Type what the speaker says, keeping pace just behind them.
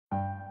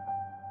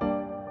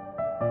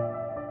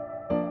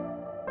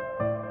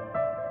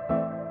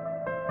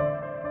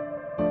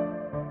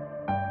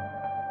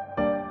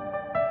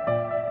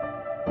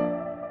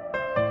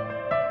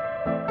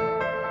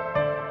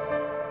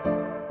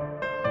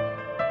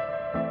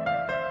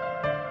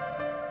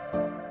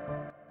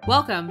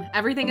Welcome,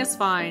 everything is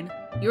fine.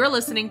 You are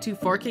listening to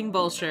Forkin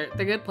Bullshirt,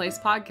 the Good Place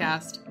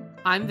podcast.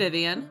 I'm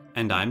Vivienne.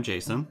 And I'm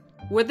Jason.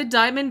 We're the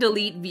Diamond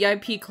Elite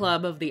VIP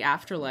club of the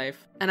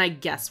afterlife, and I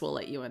guess we'll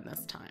let you in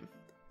this time.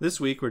 This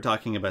week we're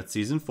talking about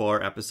Season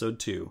 4, Episode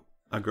 2,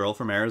 A Girl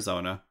from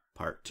Arizona,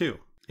 Part 2.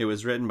 It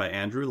was written by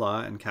Andrew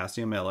Law and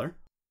Cassia Miller,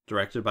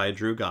 directed by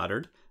Drew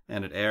Goddard,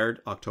 and it aired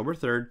October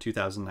 3rd,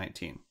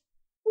 2019.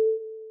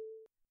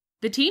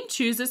 The team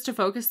chooses to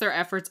focus their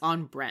efforts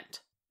on Brent.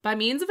 By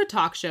means of a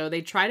talk show,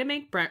 they try to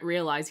make Brent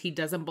realize he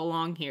doesn't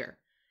belong here.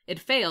 It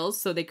fails,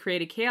 so they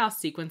create a chaos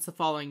sequence the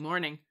following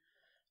morning.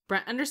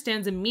 Brent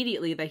understands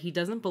immediately that he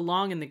doesn't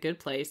belong in the good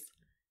place.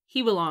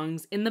 He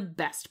belongs in the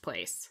best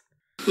place.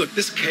 Look,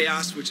 this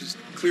chaos, which is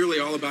clearly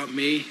all about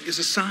me, is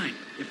a sign.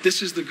 If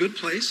this is the good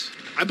place,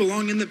 I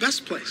belong in the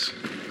best place.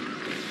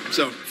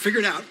 So, figure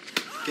it out.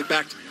 Get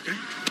back to me, okay?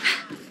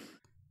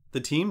 The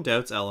team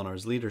doubts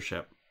Eleanor's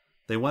leadership.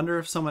 They wonder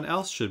if someone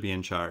else should be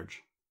in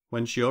charge.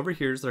 When she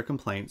overhears their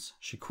complaints,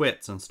 she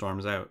quits and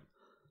storms out.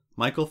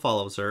 Michael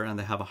follows her and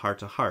they have a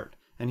heart-to-heart,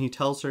 and he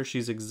tells her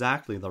she's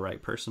exactly the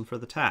right person for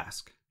the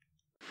task.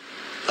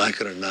 Like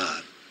it or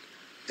not,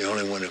 the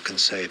only one who can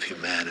save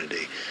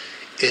humanity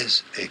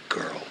is a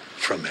girl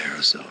from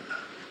Arizona.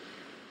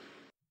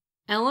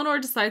 Eleanor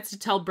decides to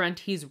tell Brent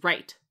he's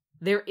right.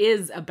 There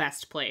is a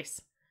best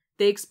place.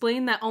 They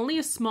explain that only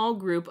a small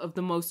group of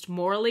the most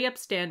morally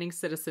upstanding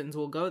citizens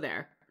will go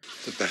there.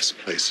 The best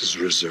place is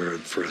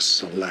reserved for a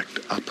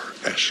select upper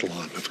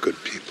echelon of good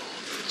people.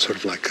 Sort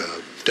of like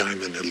a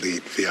Diamond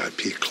Elite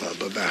VIP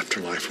club of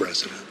afterlife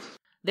residents.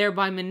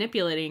 Thereby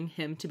manipulating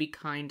him to be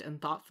kind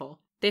and thoughtful.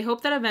 They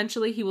hope that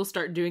eventually he will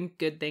start doing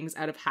good things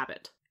out of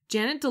habit.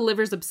 Janet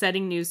delivers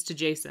upsetting news to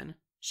Jason.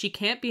 She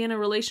can't be in a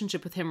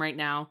relationship with him right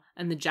now,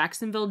 and the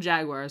Jacksonville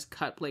Jaguars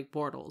cut Blake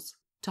Bortles.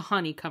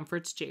 Tahani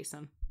comforts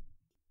Jason.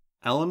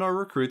 Eleanor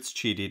recruits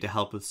Chidi to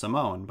help with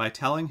Simone by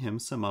telling him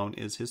Simone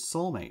is his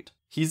soulmate.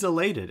 He's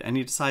elated and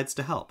he decides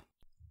to help.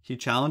 He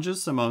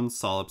challenges Simone's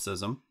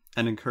solipsism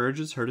and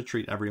encourages her to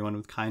treat everyone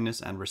with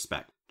kindness and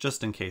respect,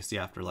 just in case the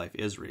afterlife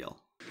is real.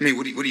 I mean,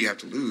 what do you have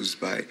to lose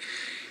by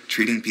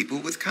treating people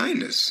with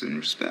kindness and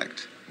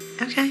respect?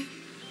 Okay,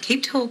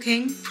 keep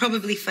talking.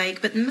 Probably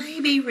fake, but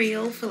maybe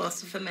real,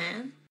 philosopher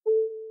man.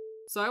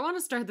 So I want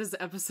to start this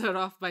episode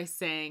off by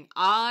saying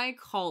I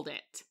called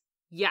it.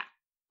 Yeah.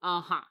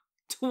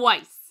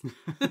 Twice.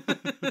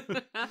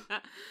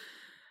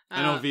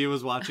 I know V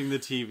was watching the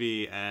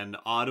TV and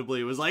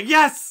audibly was like,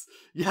 yes!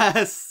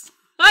 Yes!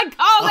 I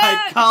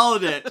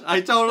called it!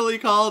 I totally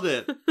called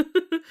it!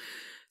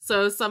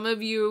 So some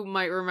of you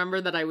might remember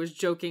that I was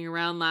joking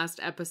around last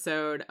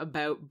episode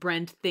about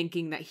Brent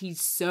thinking that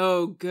he's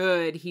so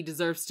good he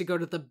deserves to go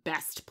to the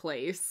best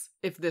place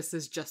if this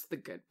is just the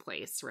good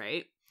place,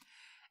 right?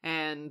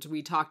 And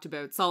we talked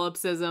about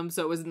solipsism,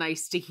 so it was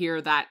nice to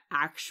hear that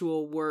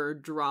actual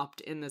word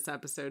dropped in this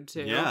episode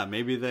too. Yeah,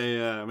 maybe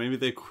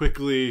they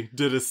quickly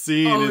did a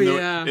scene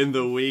in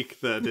the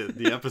week that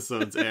the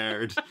episodes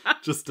aired,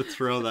 just to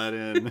throw that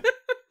in.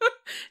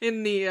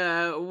 In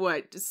the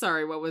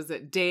what was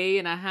it, day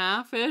and a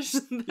half-ish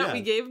that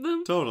we gave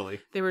them? Totally.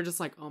 They were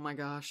just like, oh my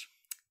gosh,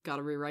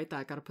 gotta rewrite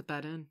that, gotta put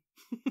that in.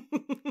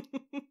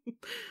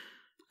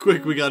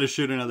 Quick, we gotta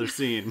shoot another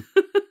scene.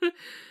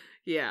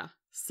 Yeah.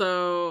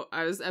 So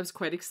I was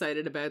quite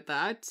excited about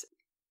that.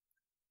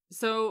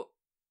 So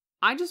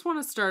I just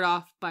want to start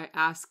off by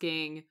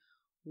asking,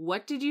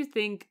 what did you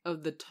think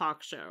of the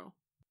talk show?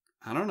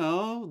 I don't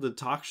know. The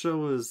talk show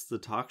was the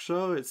talk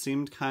show. It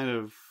seemed kind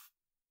of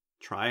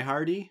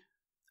try-hardy.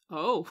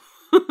 Oh,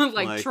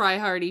 like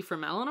try-hardy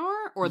from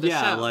Eleanor or the show?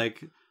 Yeah,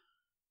 like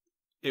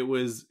it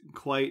was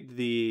quite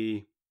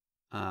the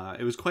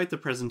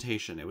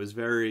presentation. It was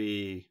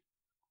very,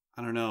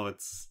 I don't know,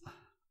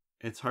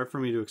 It's hard for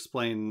me to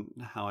explain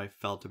how I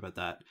felt about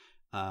that.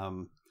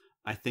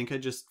 I think I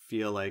just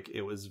feel like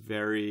it was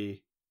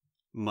very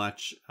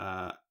much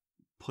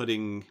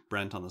putting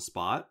Brent on the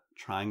spot,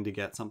 trying to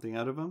get something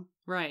out of him.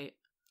 Right.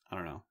 I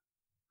don't know.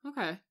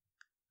 Okay.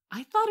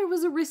 I thought it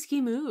was a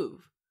risky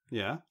move.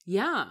 Yeah?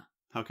 Yeah.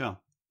 How come?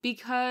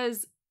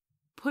 Because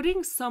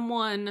putting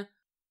someone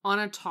on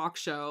a talk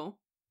show,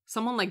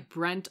 someone like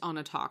Brent on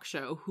a talk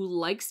show who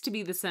likes to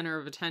be the center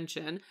of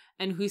attention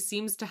and who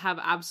seems to have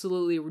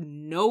absolutely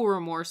no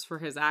remorse for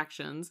his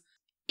actions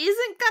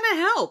isn't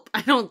gonna help,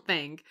 I don't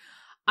think.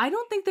 I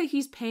don't think that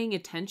he's paying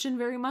attention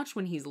very much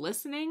when he's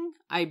listening.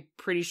 I'm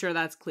pretty sure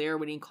that's clear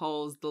when he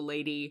calls the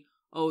lady,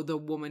 the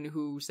woman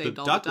who saved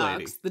all the ducks.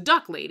 Lady. The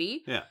duck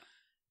lady. Yeah.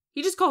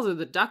 He just calls her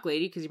the duck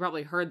lady because he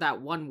probably heard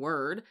that one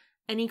word.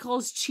 And he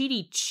calls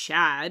Chidi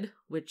Chad,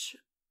 which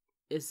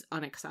is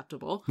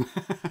unacceptable.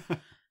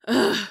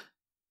 Ugh.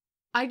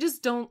 I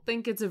just don't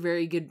think it's a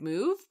very good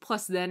move.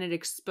 Plus, then it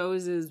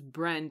exposes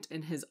Brent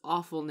and his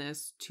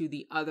awfulness to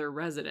the other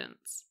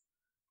residents.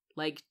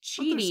 Like, Chidi...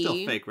 But they're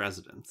still fake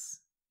residents.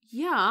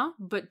 Yeah,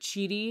 but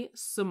Chidi,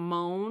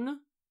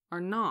 Simone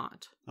are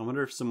not. I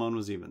wonder if Simone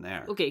was even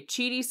there. Okay,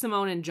 Chidi,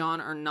 Simone, and John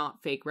are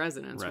not fake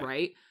residents,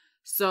 right?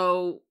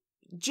 So,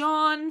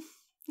 John,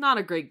 not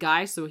a great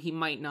guy, so he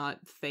might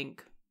not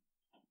think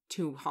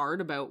too hard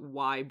about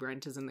why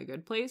Brent is in the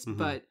good place, Mhm.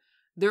 but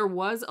there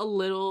was a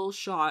little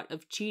shot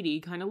of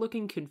Chidi kind of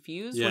looking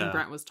confused when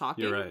Brent was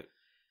talking. You're right.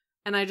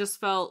 And I just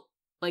felt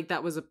like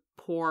that was a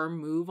poor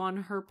move on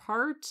her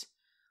part.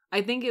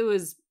 I think it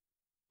was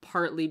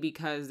partly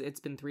because it's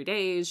been 3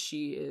 days.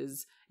 She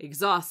is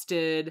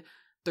exhausted.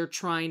 They're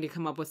trying to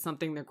come up with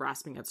something. They're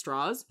grasping at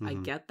straws. I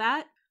Mhm. get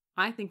that.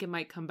 I think it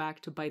might come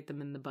back to bite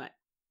them in the butt.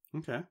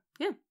 Okay.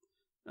 Yeah.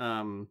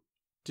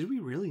 Did we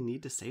really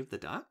need to save the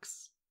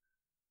ducks?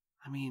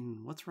 I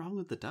mean, what's wrong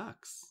with the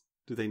ducks?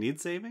 Do they need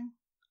saving?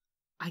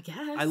 I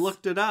guess. I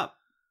looked it up.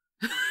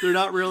 They're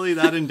not really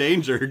that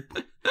endangered.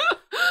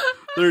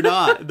 They're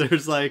not.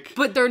 There's like...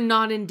 But they're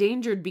not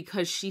endangered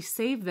because she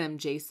saved them,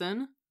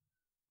 Jason.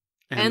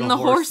 And the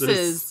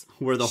horses.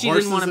 Were the She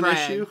horses didn't wanna an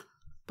brag. issue?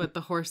 But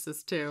the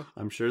horses, too.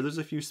 I'm sure there's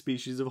a few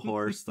species of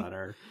horse that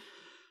are,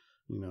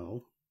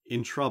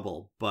 in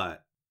trouble,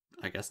 but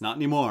I guess not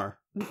anymore.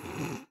 Okay,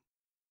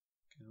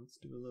 let's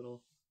do a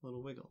little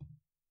wiggle.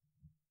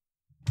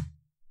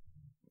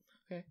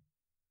 Okay.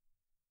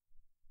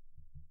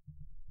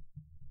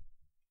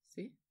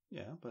 See?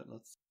 Yeah, but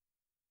let's...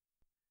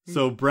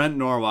 So Brent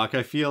Norwalk,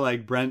 I feel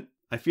like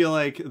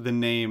the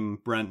name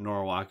Brent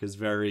Norwalk is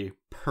very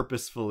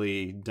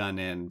purposefully done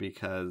in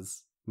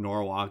because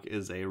Norwalk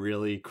is a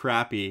really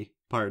crappy,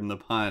 pardon the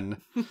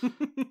pun,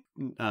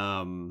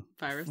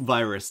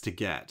 virus to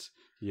get.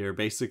 You're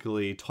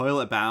basically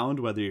toilet bound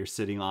whether you're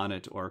sitting on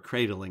it or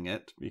cradling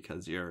it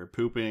because you're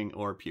pooping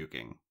or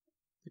puking.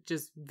 Which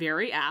is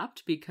very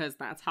apt because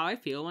that's how I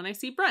feel when I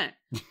see Brent.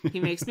 He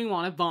makes me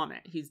want to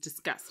vomit. He's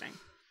disgusting.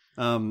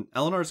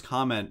 Eleanor's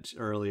comment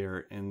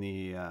earlier in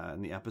the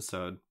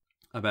episode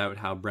about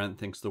how Brent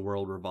thinks the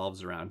world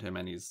revolves around him,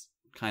 and he's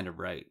kind of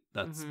right.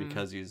 That's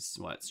because he's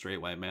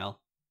straight white male.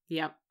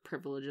 Yep,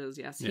 privileges.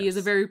 Yes, he is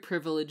a very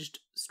privileged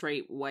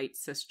straight white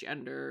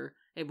cisgender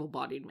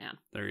able-bodied man.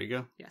 There you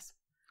go. Yes.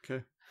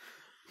 Okay.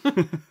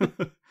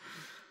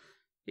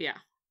 Yeah,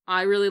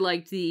 I really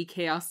liked the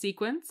chaos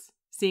sequence.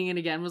 Seeing it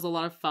again was a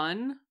lot of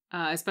fun,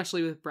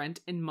 especially with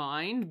Brent in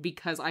mind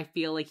because I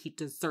feel like he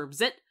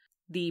deserves it.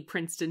 The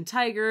Princeton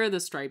tiger, the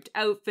striped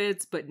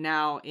outfits, but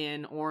now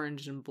in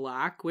orange and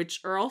black, which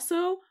are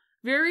also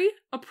very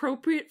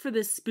appropriate for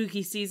this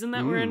spooky season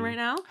that we're in right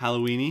now.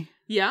 Halloweeny.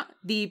 Yeah.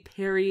 The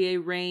Perrier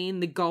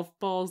rain, the golf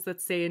balls that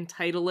say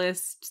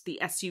Entitlist, the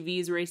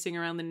SUVs racing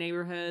around the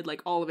neighborhood.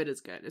 Like, all of it is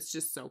good. It's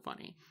just so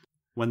funny.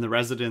 When the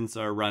residents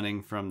are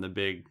running from the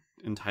big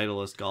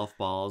Entitlist golf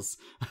balls,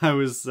 I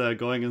was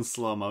going in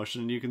slow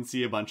motion. You can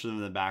see a bunch of them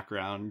in the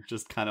background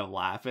just kind of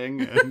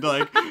laughing and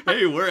like,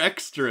 hey, we're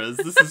extras.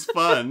 This is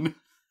fun.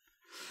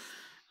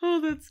 Oh,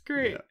 that's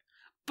great. Yeah.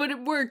 But it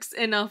works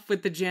enough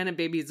with the Janet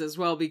babies as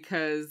well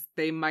because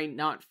they might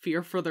not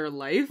fear for their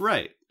life.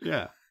 Right.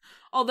 Yeah.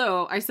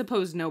 Although, I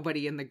suppose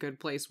nobody in the good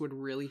place would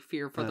really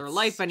fear for their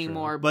life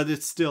anymore. True. But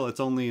it's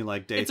only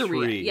like day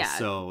 3, yeah.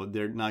 So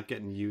they're not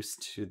getting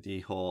used to the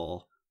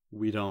whole,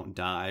 we don't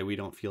die, we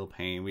don't feel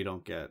pain, we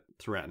don't get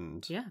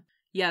threatened. Yeah.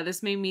 Yeah,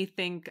 this made me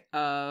think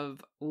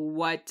of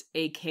what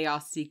a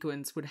chaos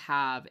sequence would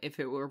have if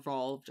it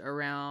revolved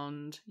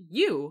around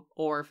you,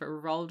 or if it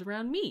revolved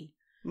around me.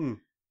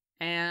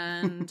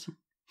 And,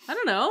 I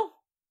don't know.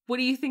 What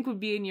do you think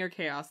would be in your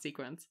chaos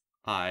sequence?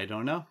 I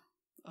don't know.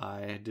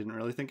 I didn't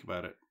really think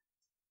about it.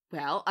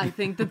 Well, I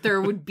think that there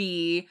would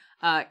be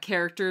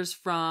characters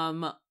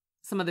from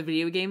some of the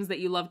video games that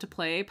you love to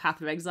play,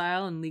 Path of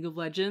Exile and League of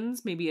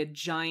Legends, maybe a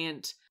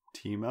giant...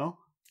 Teemo?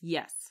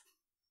 Yes.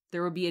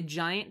 There would be a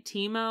giant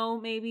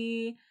Teemo,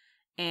 maybe,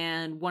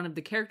 and one of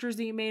the characters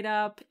that you made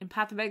up in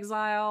Path of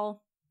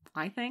Exile,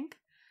 I think.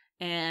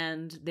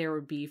 And there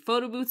would be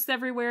photo booths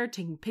everywhere,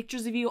 taking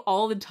pictures of you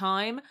all the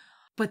time.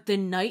 But the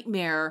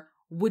nightmare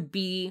would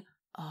be...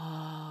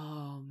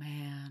 Oh,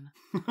 man.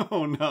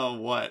 Oh, no,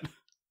 what?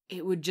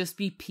 It would just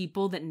be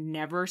people that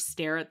never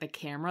stare at the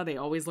camera. They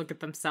always look at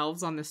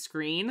themselves on the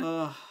screen.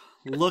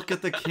 Look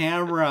at the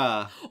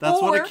camera. That's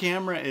what a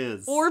camera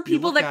is. Or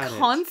people that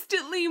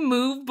constantly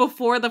move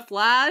before the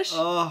flash.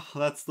 Oh,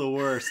 that's the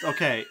worst.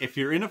 Okay, if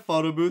you're in a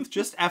photo booth,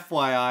 just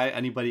FYI,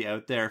 anybody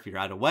out there, if you're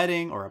at a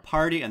wedding or a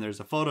party and there's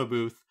a photo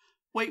booth,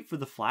 wait for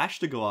the flash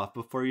to go off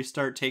before you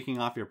start taking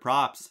off your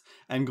props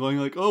and going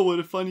like, oh, what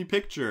a funny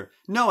picture.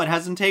 No, it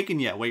hasn't taken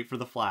yet. Wait for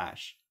the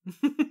flash.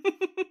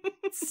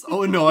 It's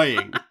so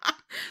annoying.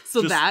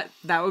 So that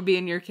would be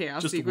in your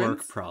chaos just sequence.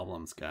 Work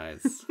problems,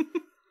 guys.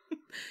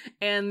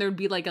 And there'd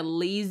be like a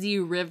lazy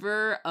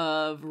river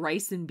of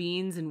rice and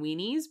beans and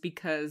weenies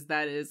because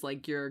that is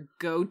like your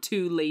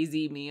go-to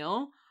lazy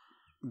meal.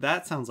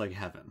 That sounds like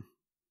heaven.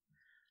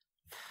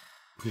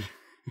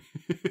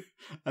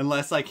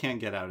 Unless I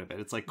can't get out of it.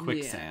 It's like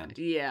quicksand.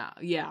 Yeah.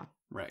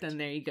 Right. Then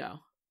there you go.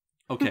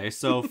 Okay,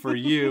 so for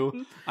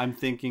you, I'm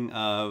thinking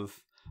of,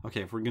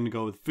 okay, if we're going to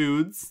go with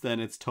foods, then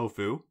it's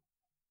tofu.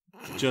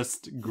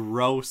 Just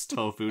gross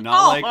tofu,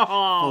 not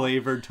like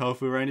flavored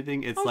tofu or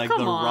anything. It's like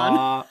the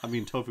raw, I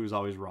mean, tofu is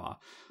always raw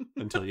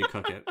until you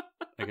cook it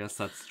I guess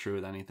that's true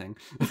with anything.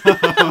 Most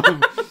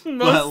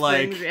But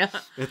like, things, yeah.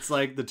 it's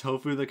like the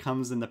tofu that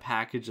comes in the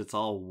package. It's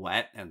all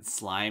wet and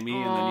slimy,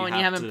 and then and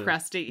you haven't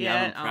pressed it You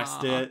yet. haven't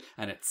pressed it,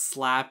 and it's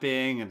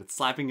slapping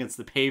against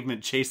the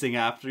pavement, chasing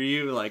after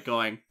you, like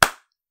going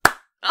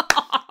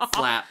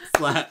slap,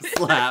 slap,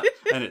 slap,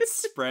 and it's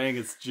spraying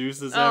its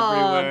juices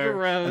everywhere.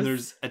 Gross. And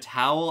there's a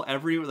towel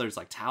everywhere. There's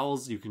like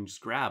towels you can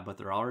just grab, but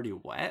they're already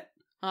wet.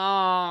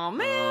 Oh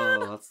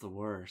man, Oh, that's the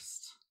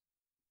worst.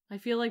 I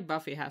feel like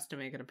Buffy has to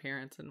make an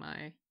appearance in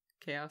my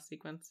chaos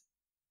sequence.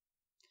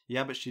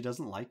 Yeah, but she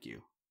doesn't like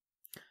you.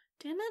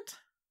 Damn it.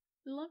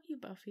 I love you,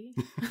 Buffy.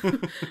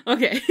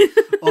 Okay.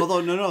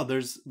 Although, no,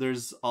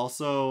 there's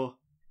also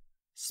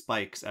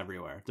spikes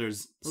everywhere.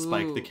 There's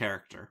Spike, the Ooh.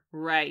 character.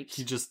 Right.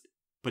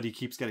 But he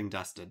keeps getting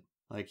dusted.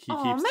 Like, he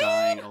Aw, keeps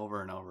man. dying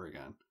over and over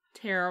again.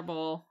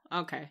 Terrible.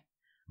 Okay.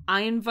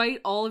 I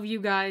invite all of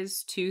you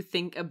guys to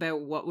think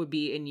about what would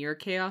be in your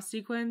chaos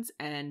sequence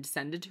and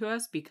send it to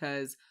us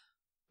because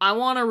I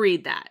want to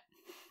read that.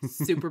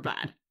 Super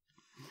bad.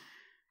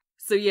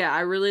 So yeah, I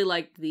really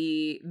liked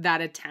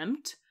that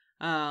attempt.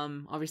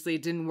 Obviously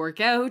it didn't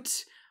work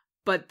out,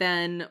 but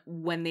then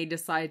when they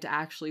decide to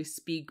actually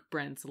speak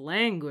Brent's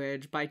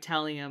language by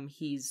telling him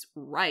he's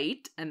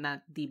right and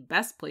that the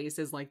best place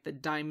is like the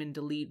Diamond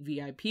Elite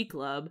VIP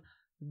Club,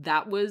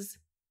 that was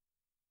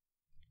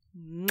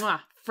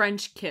mwah,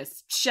 French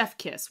kiss, chef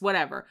kiss,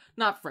 whatever.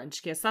 Not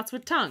French kiss, that's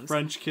with tongues.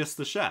 French kiss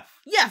the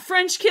chef. Yeah,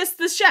 French kiss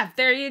the chef.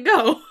 There you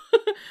go.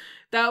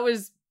 That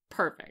was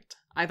perfect.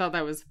 I thought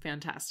that was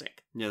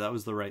fantastic. Yeah, that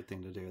was the right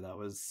thing to do. That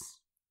was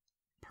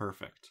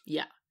perfect.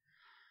 Yeah.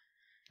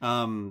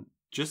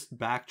 Just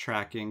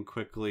backtracking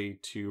quickly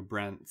to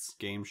Brent's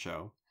game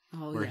show,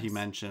 where he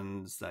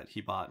mentions that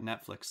he bought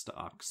Netflix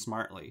stock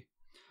smartly.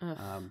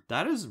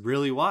 That is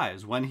really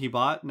wise. When he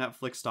bought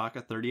Netflix stock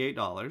at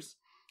 $38,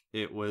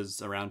 it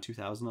was around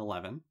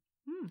 2011.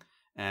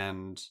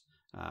 And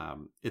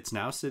it's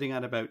now sitting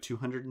at about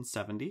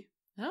 270.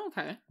 Oh,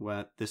 okay.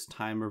 At this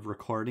time of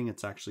recording,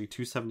 it's actually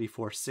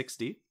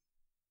 274.60.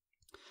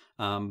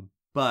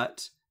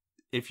 But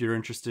if you're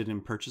interested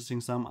in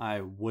purchasing some,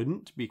 I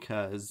wouldn't,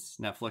 because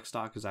Netflix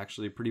stock is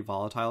actually pretty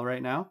volatile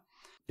right now.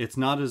 It's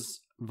not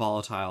as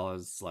volatile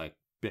as like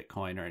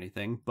Bitcoin or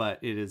anything, but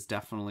it is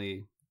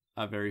definitely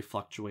a very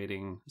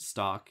fluctuating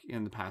stock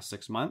in the past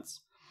 6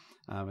 months.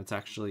 It's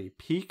actually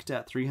peaked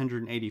at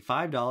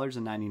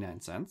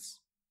 $385.99,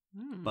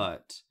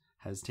 but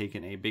has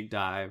taken a big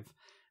dive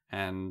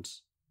and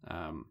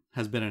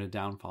has been in a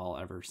downfall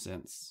ever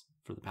since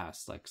for the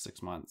past like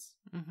 6 months.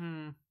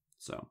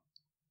 So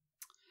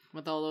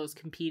with all those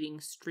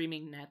competing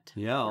streaming net.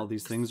 Yeah, all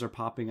these things are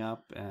popping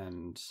up,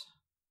 and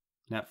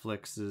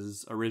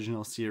Netflix's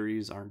original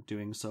series aren't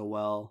doing so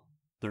well.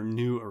 Their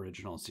new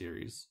original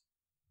series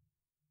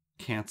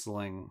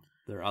canceling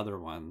their other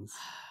ones.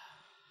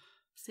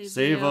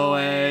 Save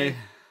away.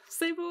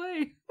 Save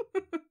away.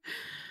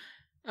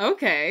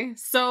 Okay,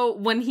 so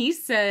when he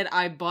said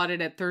I bought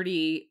it at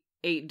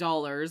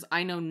 $38,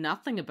 I know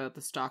nothing about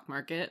the stock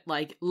market.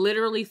 Like,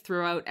 literally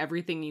throw out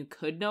everything you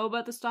could know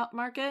about the stock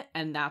market,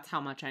 and that's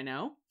how much I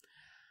know.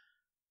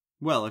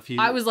 Well, if you...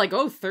 I was like,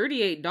 oh,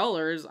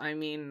 $38? I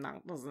mean,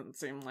 that doesn't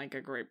seem like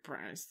a great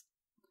price.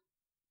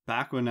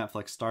 Back when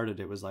Netflix started,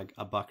 it was like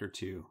 $1 or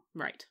 $2.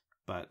 Right.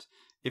 But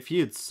if he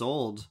had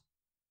sold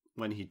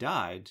when he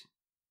died,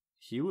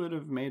 he would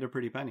have made a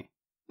pretty penny.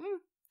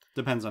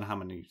 Depends on how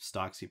many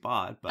stocks he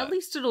bought, but... At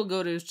least it'll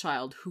go to his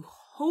child, who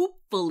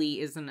hopefully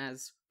isn't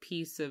as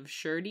piece of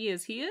shirty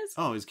as he is.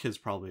 Oh, his kid's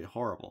probably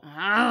horrible.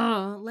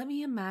 Let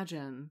me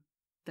imagine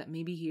that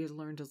maybe he has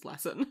learned his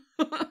lesson.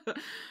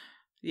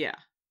 Yeah.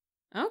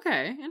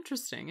 Okay,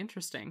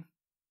 interesting.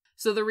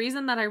 So the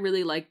reason that I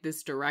really like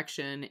this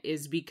direction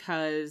is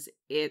because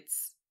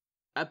it's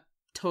a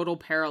total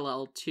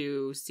parallel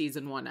to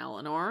season 1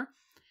 Eleanor.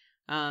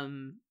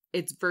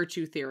 It's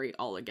virtue theory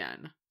all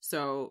again.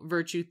 So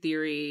virtue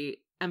theory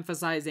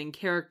emphasizing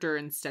character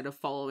instead of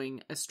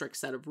following a strict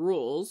set of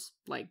rules,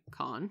 like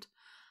Kant.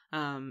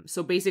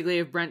 So basically,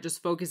 if Brent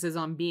just focuses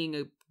on being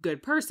a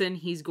good person,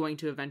 he's going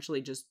to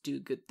eventually just do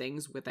good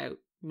things without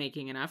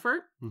making an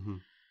effort.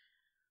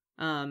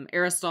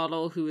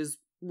 Aristotle, who is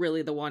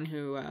really the one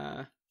who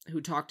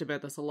talked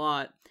about this a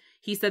lot,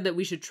 he said that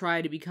we should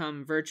try to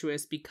become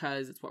virtuous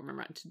because it's what we're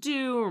meant to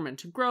do. We're meant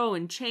to grow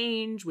and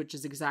change, which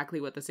is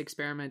exactly what this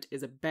experiment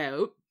is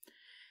about.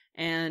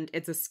 And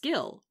it's a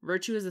skill.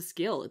 Virtue is a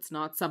skill. It's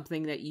not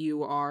something that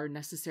you are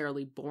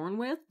necessarily born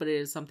with, but it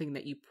is something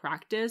that you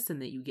practice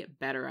and that you get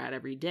better at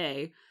every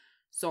day.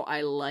 So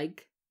I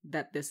like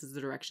that this is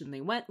the direction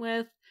they went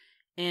with.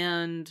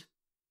 And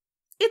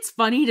it's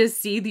funny to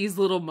see these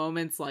little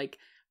moments like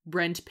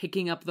Brent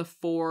picking up the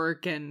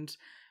fork and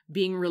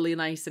being really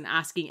nice and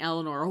asking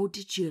Eleanor, oh,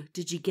 did you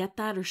get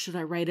that, or should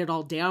I write it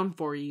all down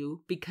for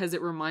you? Because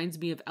it reminds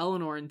me of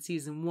Eleanor in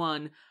season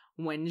 1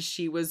 when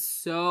she was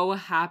so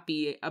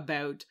happy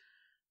about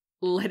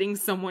letting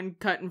someone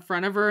cut in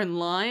front of her in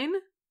line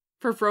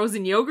for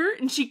frozen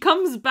yogurt, and she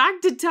comes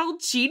back to tell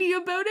Chidi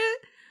about it.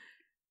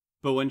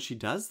 But when she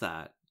does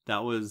that,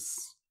 that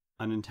was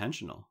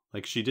unintentional.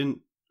 Like, she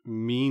didn't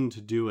mean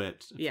to do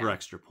it Yeah. for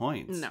extra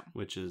points. No.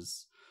 Which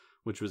was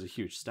a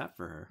huge step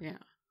for her. Yeah.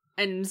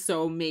 And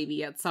so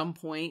maybe at some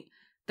point,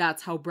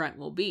 that's how Brent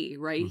will be,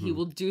 right? He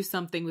will do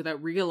something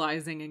without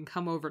realizing and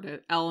come over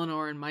to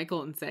Eleanor and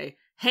Michael and say,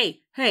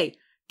 hey,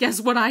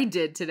 guess what I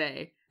did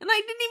today? And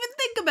I didn't even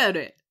think about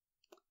it.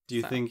 Do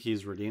you think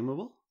he's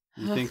redeemable?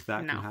 You think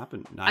that No. can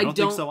happen? I don't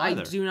think so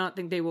either. I do not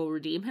think they will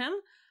redeem him.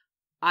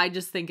 I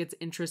just think it's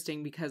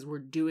interesting because we're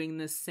doing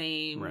the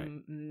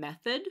same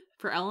method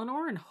for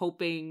Eleanor and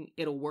hoping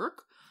it'll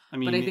work. I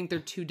mean, but I think they're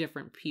two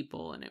different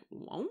people and it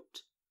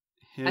won't.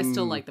 I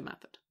still like the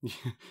method.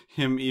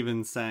 Him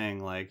even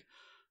saying like,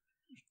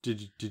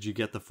 did you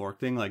get the fork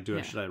thing? Like,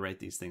 should I write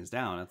these things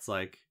down? It's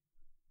like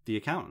the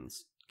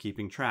accountants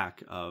keeping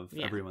track of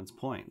everyone's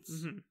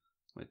points,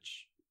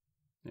 which,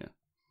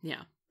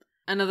 yeah.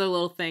 Another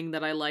little thing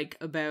that I like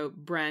about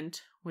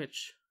Brent,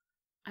 which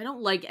I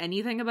don't like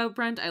anything about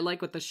Brent. I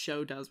like what the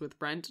show does with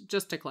Brent,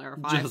 just to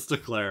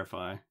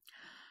clarify.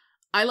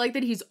 I like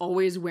that he's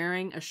always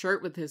wearing a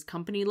shirt with his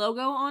company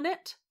logo on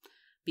it,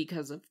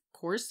 because of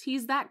course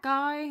he's that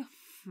guy.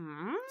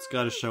 It's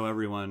got to show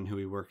everyone who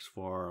he works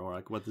for, or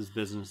like what his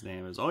business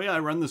name is. Oh yeah, I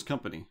run this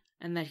company.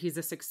 And that he's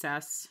a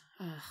success.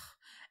 Ugh.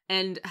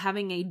 And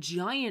having a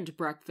giant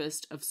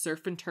breakfast of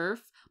surf and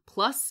turf,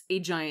 plus a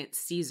giant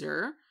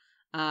Caesar,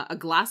 a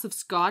glass of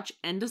scotch,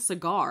 and a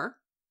cigar.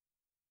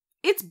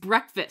 It's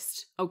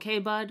breakfast, okay,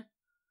 bud?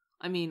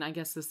 I mean, I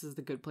guess this is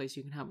the good place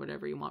you can have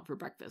whatever you want for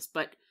breakfast,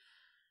 but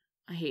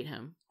I hate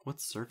him.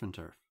 What's surf and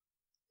turf?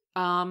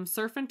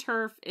 Surf and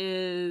turf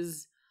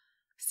is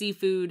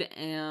seafood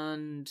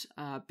and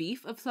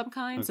beef of some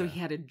kind. Okay. So he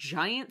had a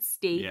giant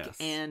steak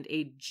and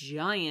a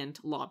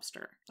giant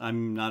lobster.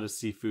 I'm not a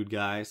seafood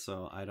guy,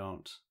 so I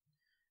don't.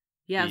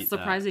 Yeah, it's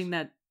surprising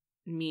that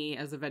me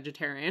as a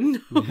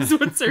vegetarian knows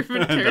what surf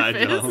and turf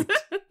is. Don't.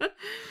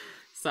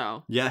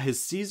 So yeah,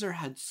 his Caesar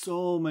had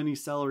so many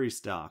celery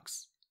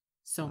stalks.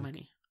 So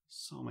many.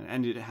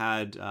 And it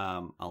had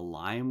a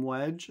lime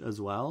wedge as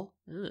well.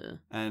 Ugh.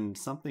 And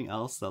something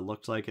else that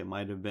looked like it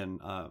might have been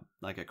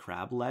like a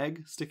crab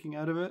leg sticking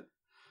out of it.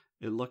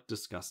 It looked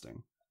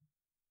disgusting.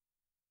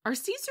 Are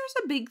Caesars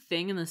a big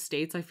thing in the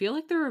States? I feel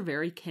like they're a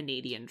very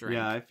Canadian drink.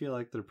 Yeah, I feel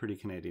like they're pretty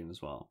Canadian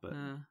as well, but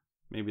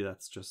maybe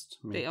that's just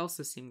me. They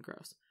also seem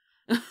gross.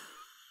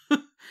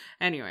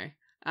 Anyway,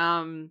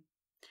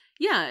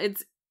 yeah,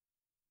 it's,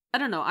 I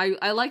don't know.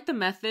 I like the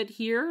method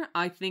here.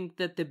 I think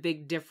that the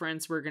big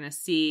difference we're going to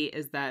see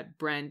is that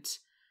Brent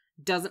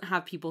doesn't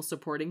have people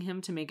supporting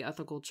him to make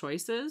ethical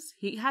choices.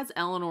 He has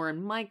Eleanor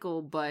and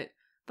Michael, but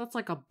that's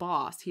like a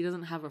boss. He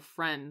doesn't have a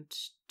friend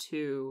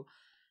to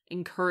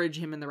encourage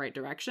him in the right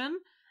direction.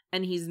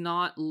 And he's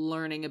not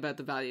learning about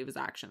the value of his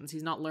actions.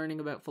 He's not learning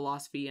about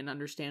philosophy and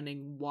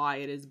understanding why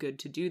it is good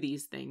to do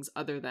these things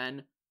other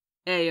than,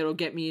 hey, it'll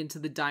get me into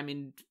the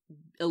Diamond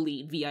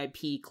Elite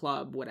VIP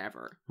club,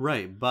 whatever.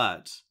 Right,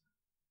 but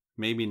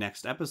maybe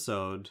next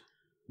episode,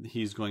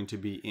 he's going to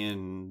be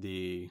in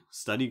the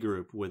study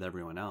group with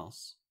everyone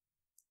else.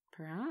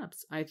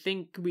 Perhaps. I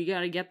think we got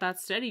to get that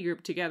study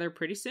group together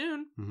pretty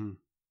soon. Mm-hmm.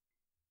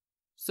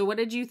 So what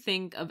did you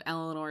think of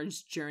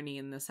Eleanor's journey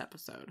in this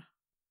episode?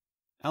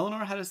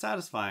 Eleanor had a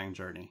satisfying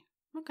journey.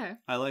 Okay.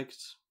 I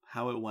liked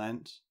how it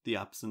went, the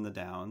ups and the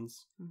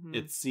downs. Mm-hmm.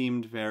 It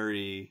seemed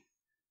very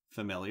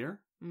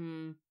familiar.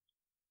 Mm.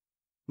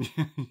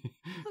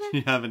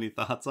 You have any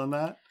thoughts on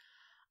that?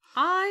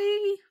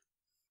 I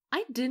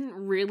didn't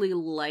really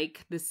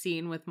like the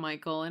scene with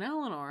Michael and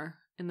Eleanor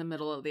in the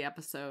middle of the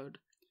episode.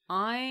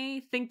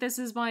 I think this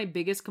is my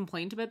biggest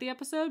complaint about the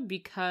episode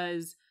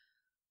because,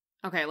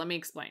 okay, let me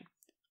explain.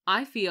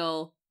 I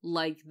feel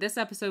like this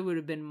episode would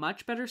have been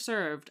much better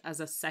served as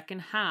a second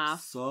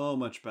half. So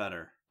much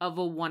better. Of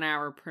a 1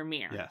 hour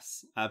premiere.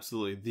 Yes,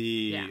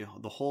 absolutely.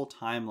 The whole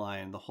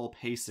timeline, the whole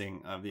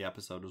pacing of the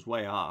episode was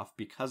way off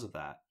because of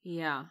that.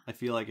 Yeah. I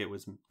feel like it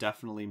was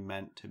definitely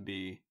meant to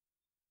be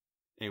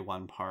a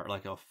one part,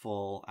 like a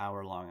full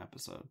hour-long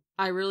episode.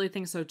 I really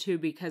think so too,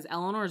 because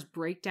Eleanor's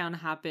breakdown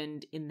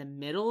happened in the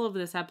middle of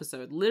this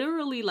episode.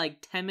 Literally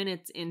like 10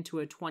 minutes into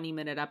a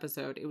 20-minute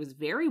episode. It was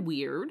very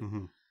weird.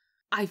 Mm-hmm.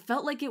 I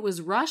felt like it was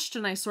rushed,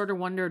 and I sort of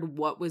wondered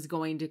what was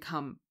going to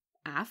come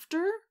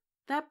after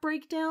that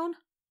breakdown.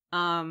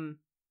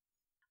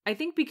 I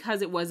think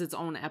because it was its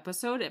own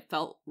episode, it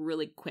felt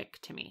really quick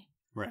to me.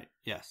 Right,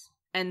 yes.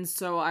 And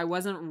so I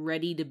wasn't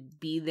ready to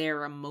be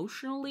there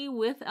emotionally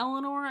with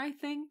Eleanor, I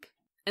think.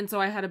 And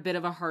so I had a bit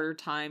of a harder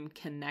time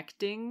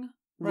connecting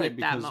with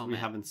that moment. Because we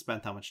haven't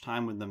spent that much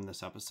time with them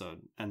this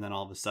episode. And then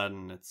all of a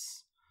sudden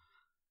it's,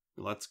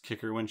 let's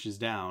kick her when she's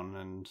down.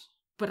 And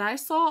but I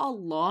saw a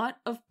lot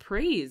of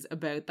praise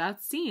about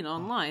that scene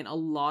online. A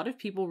lot of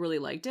people really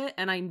liked it.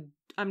 And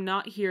I'm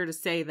not here to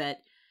say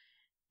that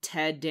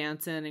Ted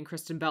Danson and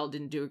Kristen Bell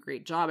didn't do a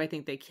great job. I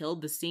think they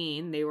killed the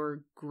scene. They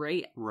were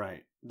great.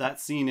 Right. That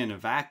scene in a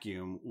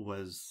vacuum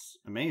was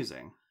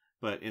amazing.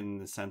 But in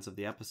the sense of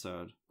the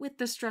episode, with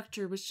the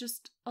structure, was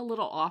just a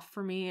little off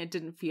for me. It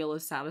didn't feel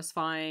as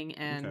satisfying.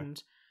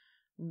 And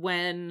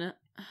when,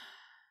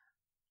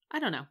 I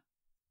don't know.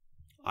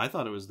 I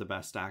thought it was the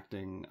best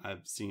acting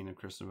I've seen of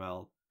Kristen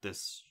Bell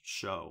this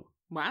show.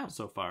 Wow.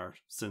 So far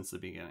since the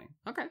beginning.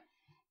 Okay.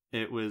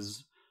 It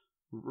was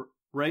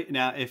right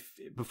now, if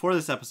before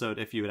this episode,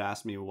 if you had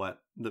asked me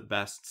what the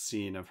best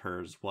scene of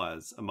hers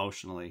was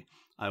emotionally,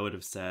 I would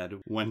have said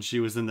when she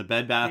was in the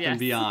Bed Bath and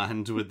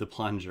Beyond with the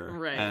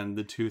plunger and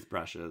the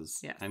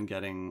toothbrushes and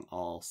getting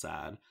all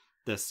sad.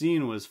 The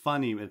scene was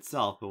funny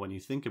itself, but when you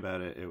think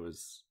about it, it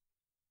was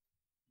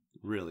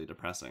really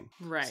depressing.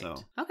 Right. So.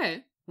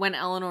 Okay. When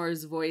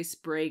Eleanor's voice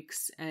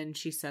breaks and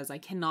she says, "I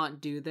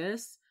cannot do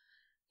this,"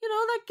 you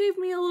know, that gave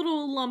me a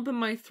little lump in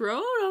my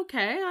throat.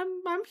 Okay,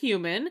 I'm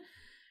human.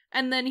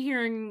 And then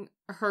hearing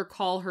her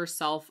call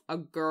herself a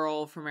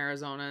girl from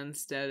Arizona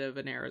instead of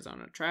an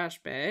Arizona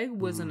trash bag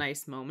was a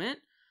nice moment.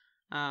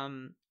 I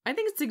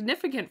think it's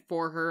significant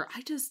for her.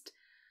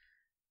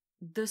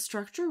 The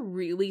structure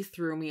really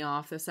threw me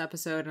off this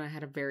episode, and I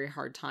had a very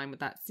hard time with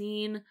that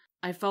scene.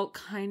 I felt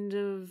kind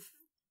of...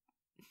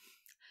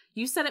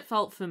 You said it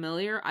felt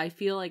familiar. I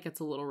feel like it's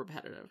a little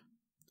repetitive.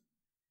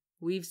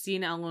 We've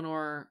seen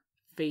Eleanor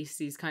face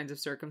these kinds of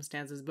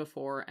circumstances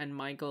before, and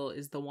Michael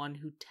is the one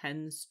who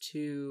tends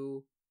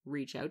to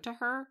reach out to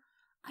her.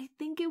 I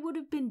think it would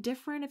have been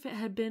different if it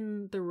had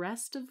been the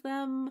rest of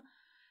them,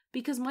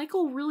 because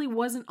Michael really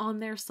wasn't on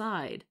their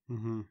side.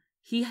 Mm-hmm.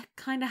 He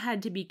kind of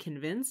had to be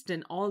convinced,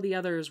 and all the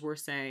others were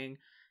saying,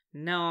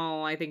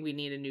 "No, I think we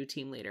need a new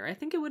team leader." I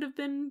think it would have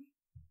been,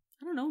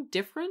 I don't know,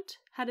 different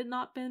had it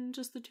not been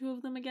just the two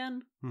of them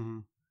again. Mm-hmm.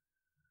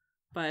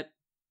 But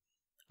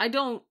I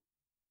don't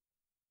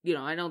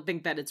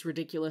think that it's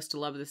ridiculous to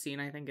love the scene.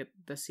 I think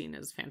the scene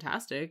is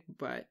fantastic,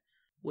 but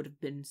would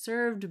have been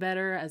served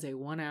better as a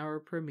 1-hour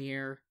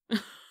premiere.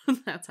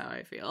 That's how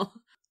I feel.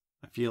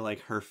 I feel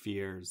like her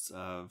fears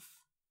of,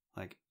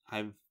 like,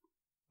 I've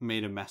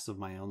made a mess of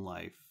my own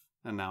life,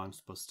 and now I'm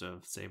supposed to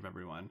save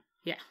everyone.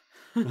 Yeah.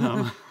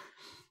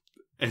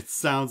 It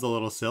sounds a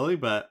little silly,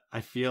 but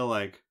I feel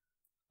like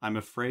I'm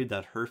afraid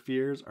that her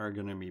fears are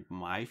going to be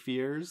my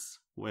fears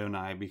when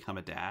I become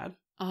a dad.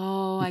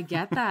 Oh, I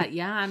get that.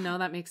 Yeah, no,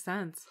 that makes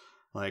sense.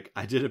 Like,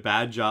 I did a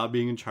bad job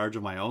being in charge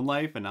of my own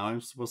life, and now I'm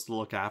supposed to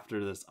look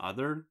after this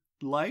other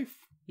life?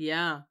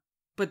 Yeah.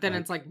 But then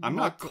it's like... I'm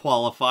not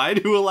qualified.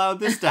 Who allowed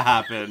this to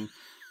happen?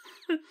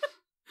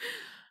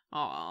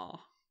 Oh.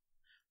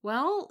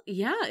 Well,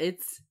 yeah,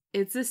 it's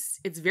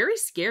very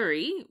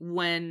scary.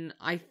 When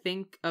I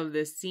think of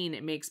this scene,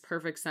 it makes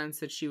perfect sense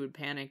that she would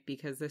panic,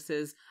 because this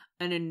is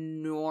an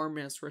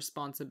enormous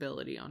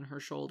responsibility on her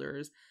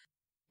shoulders.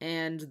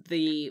 And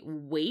the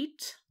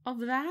weight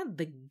of that,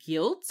 the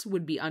guilt,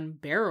 would be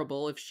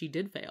unbearable if she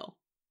did fail.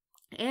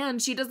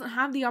 And she doesn't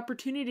have the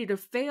opportunity to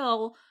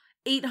fail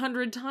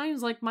 800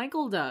 times like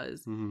Michael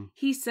does. Mm-hmm.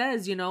 He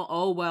says,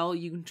 oh, well,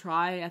 you can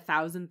try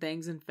 1,000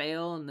 things and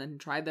fail, and then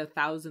try the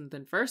 1,000th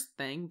and first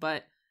thing,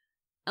 but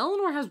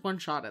Eleanor has one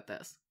shot at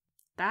this.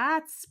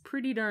 That's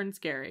pretty darn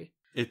scary.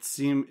 It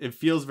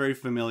feels very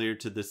familiar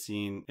to the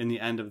scene in the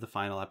end of the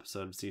final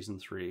episode of season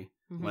 3,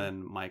 mm-hmm.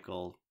 when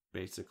Michael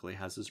basically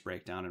has this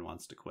breakdown and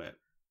wants to quit.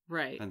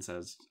 Right. And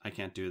says, I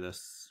can't do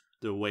this.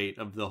 The weight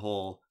of the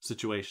whole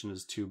situation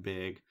is too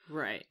big.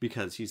 Right.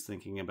 Because he's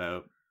thinking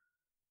about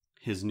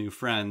his new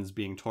friends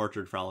being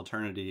tortured for all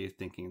eternity,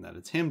 thinking that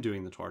it's him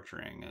doing the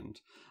torturing. And,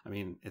 I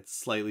mean, it's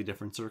slightly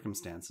different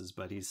circumstances,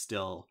 but he's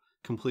still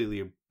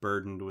completely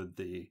burdened with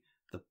the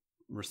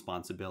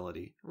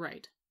responsibility.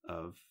 Right.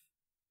 Of,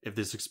 if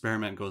this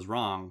experiment goes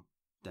wrong,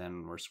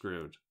 then we're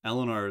screwed.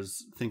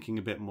 Eleanor's thinking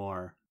a bit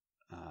more...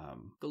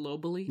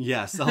 globally?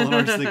 Yes,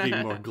 Eleanor's thinking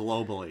more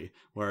globally,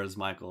 whereas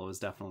Michael was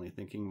definitely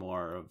thinking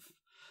more of,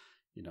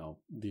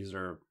 these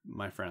are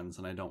my friends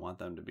and I don't want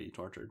them to be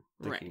tortured,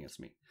 thinking it's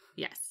me.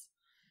 Yes.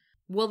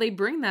 Well, they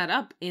bring that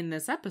up in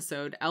this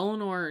episode.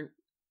 Eleanor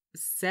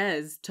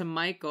says to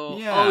Michael,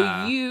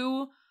 Oh,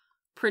 you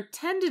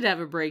pretended to have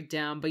a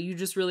breakdown, but you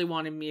just really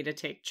wanted me to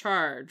take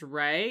charge,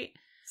 right?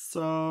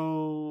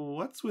 So,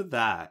 what's with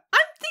that? I'm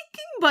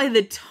thinking by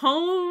the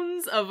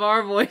tones of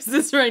our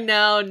voices right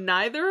now,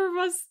 neither of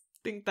us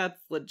think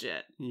that's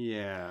legit.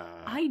 Yeah.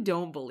 I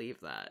don't believe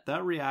that.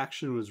 That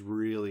reaction was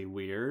really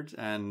weird,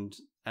 and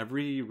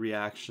every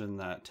reaction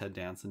that Ted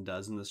Danson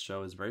does in this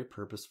show is very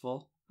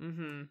purposeful.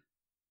 Mm-hmm.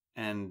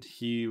 And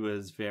he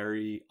was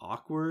very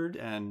awkward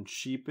and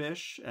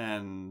sheepish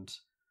and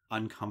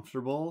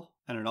uncomfortable,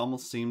 and it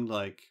almost seemed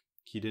like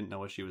he didn't know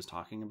what she was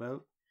talking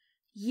about.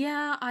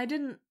 Yeah,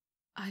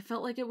 I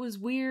felt like it was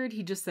weird.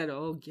 He just said,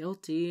 oh,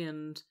 guilty,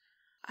 and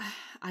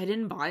I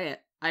didn't buy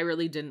it. I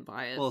really didn't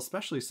buy it. Well,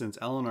 especially since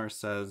Eleanor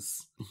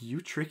says,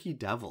 you tricky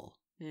devil.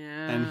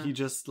 Yeah. And he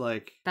just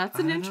That's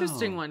an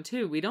interesting one,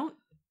 too. We don't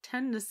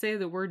tend to say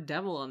the word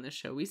devil on this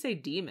show. We say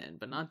demon,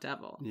 but not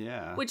devil.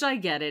 Yeah. Which I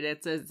get it.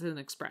 It's an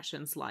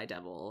expression, sly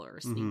devil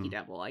or sneaky mm-hmm.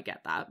 devil. I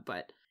get that.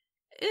 But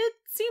it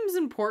seems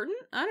important.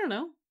 I don't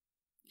know.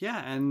 Yeah,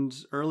 and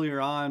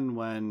earlier on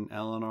when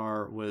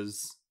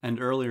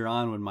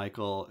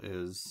Michael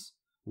is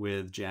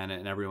with Janet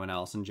and everyone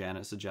else, and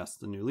Janet suggests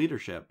the new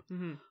leadership,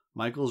 mm-hmm.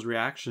 Michael's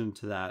reaction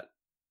to that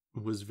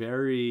was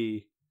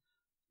very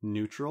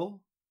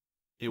neutral.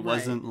 It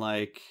wasn't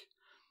like,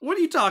 What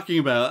are you talking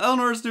about?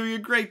 Eleanor's doing a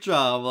great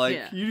job. Like,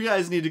 Yeah. you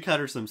guys need to cut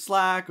her some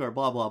slack or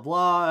blah, blah,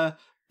 blah.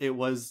 It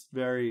was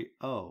very,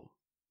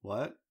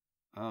 what?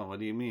 Oh, what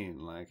do you mean?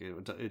 Like,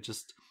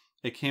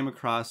 it came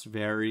across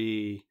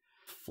very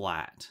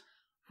flat.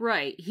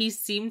 Right. He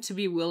seemed to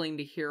be willing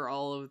to hear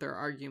all of their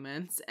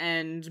arguments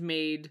and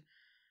made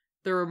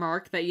the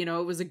remark that,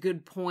 it was a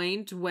good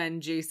point when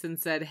Jason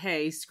said,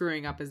 hey,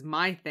 screwing up is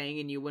my thing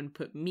and you wouldn't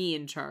put me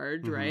in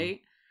charge,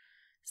 right?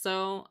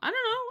 So, I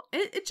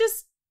don't know. It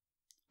just,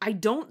 I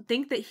don't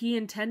think that he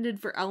intended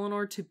for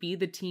Eleanor to be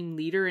the team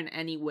leader in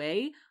any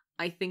way.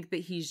 I think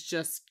that he's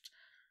just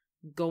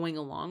going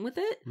along with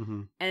it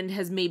and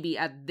has maybe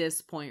at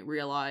this point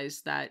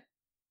realized that,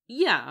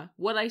 yeah,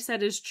 what I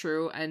said is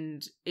true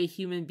and a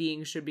human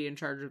being should be in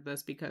charge of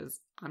this because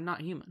I'm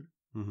not human.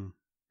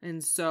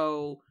 And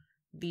so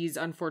these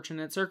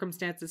unfortunate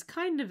circumstances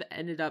kind of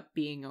ended up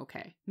being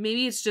okay.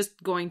 Maybe it's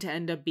just going to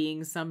end up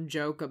being some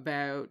joke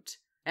about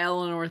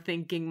Eleanor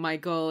thinking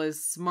Michael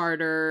is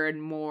smarter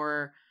and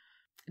more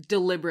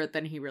deliberate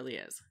than he really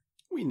is.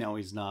 We know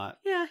he's not.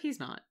 Yeah, he's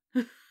not.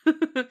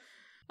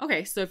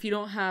 Okay, so if you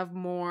don't have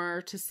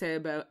more to say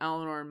about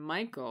Eleanor and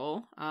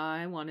Michael,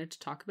 I wanted to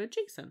talk about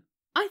Jason.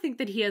 I think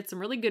that he had some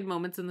really good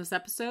moments in this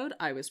episode.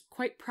 I was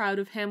quite proud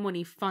of him when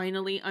he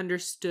finally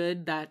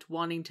understood that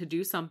wanting to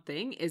do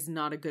something is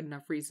not a good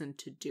enough reason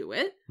to do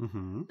it.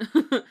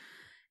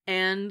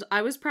 And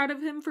I was proud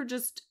of him for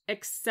just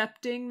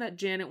accepting that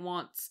Janet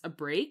wants a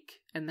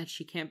break and that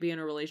she can't be in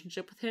a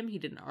relationship with him. He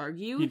didn't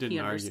argue. He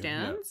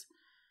understands.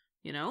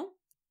 Yeah.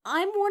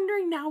 I'm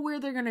wondering now where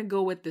they're going to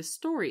go with this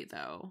story,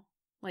 though.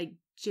 Like,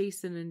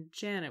 Jason and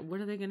Janet,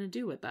 what are they going to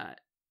do with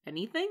that?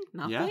 Anything?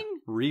 Nothing? Yeah.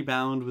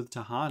 Rebound with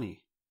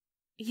Tahani.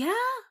 Yeah?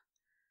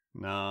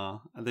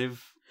 No, they've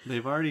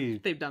already...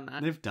 They've done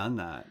that. They've done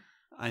that.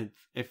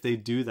 If they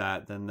do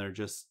that, then they're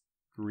just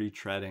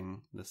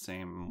retreading the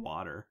same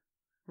water.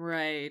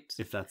 Right.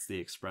 If that's the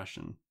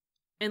expression.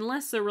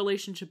 Unless the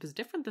relationship is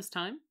different this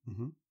time,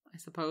 I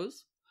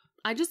suppose.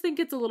 I just think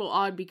it's a little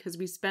odd because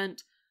we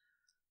spent,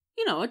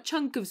 a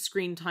chunk of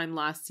screen time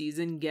last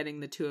season getting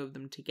the two of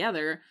them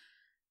together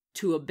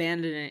to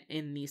abandon it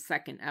in the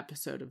second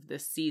episode of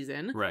this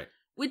season. Right.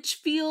 Which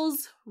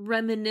feels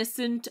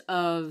reminiscent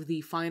of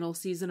the final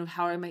season of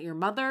How I Met Your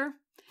Mother.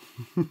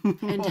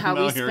 And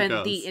how we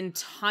spent the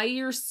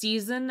entire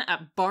season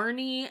at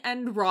Barney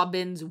and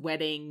Robin's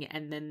wedding,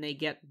 and then they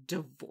get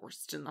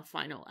divorced in the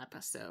final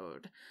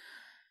episode.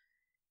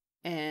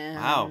 And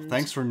wow,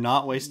 thanks for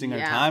not wasting our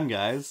time,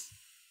 guys.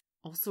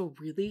 Also,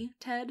 really,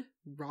 Ted?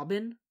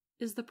 Robin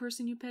is the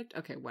person you picked?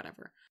 Okay,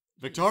 whatever.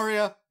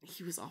 Victoria!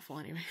 He was awful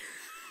anyway.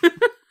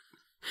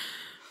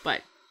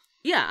 But,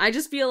 yeah, I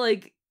just feel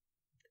like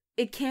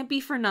it can't be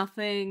for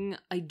nothing.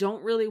 I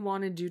don't really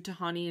want to do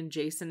Tahani and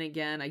Jason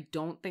again. I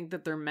don't think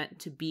that they're meant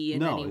to be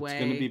in any way. No, it's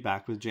going to be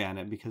back with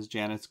Janet because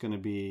Janet's going to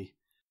be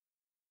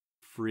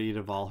freed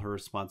of all her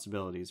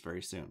responsibilities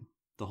very soon.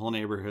 The whole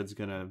neighborhood's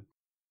going to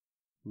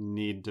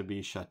need to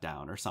be shut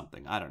down or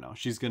something. I don't know.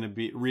 She's going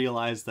to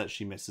realize that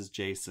she misses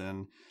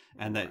Jason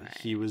and that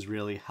he was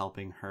really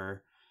helping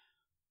her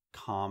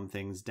calm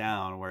things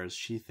down, whereas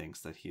she thinks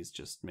that he's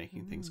just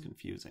making things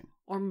confusing.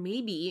 Or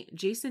maybe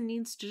Jason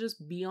needs to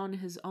just be on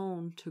his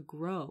own to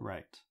grow.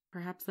 Right.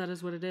 Perhaps that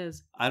is what it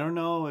is. I don't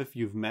know if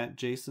you've met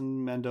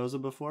Jason Mendoza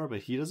before,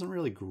 but he doesn't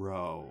really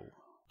grow.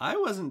 I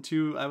was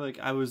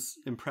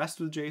impressed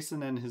with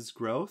Jason and his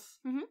growth.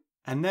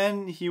 And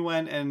then he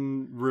went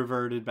and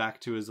reverted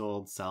back to his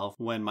old self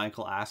when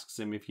Michael asks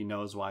him if he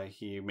knows why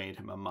he made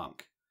him a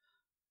monk.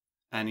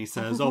 And he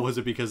says, was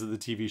it because of the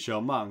TV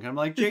show Monk? I'm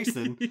like,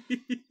 Jason,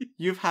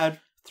 you've had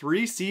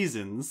 3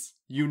 seasons.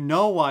 You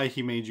know why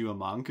he made you a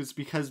monk. It's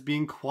because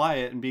being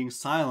quiet and being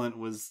silent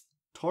was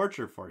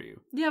torture for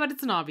you. Yeah, but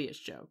it's an obvious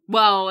joke.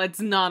 Well, it's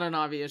not an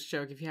obvious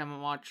joke if you haven't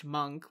watched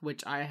Monk,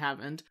 which I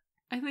haven't.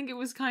 I think it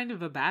was kind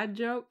of a bad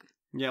joke.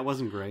 Yeah, it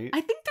wasn't great.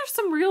 I think there's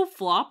some real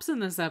flops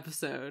in this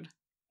episode.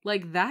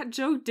 Like, that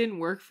joke didn't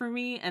work for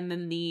me, and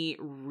then the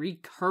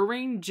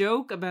recurring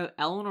joke about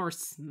Eleanor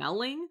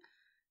smelling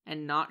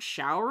and not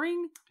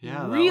showering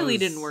really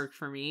didn't work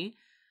for me.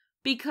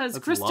 Because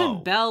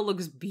Kristen Bell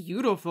looks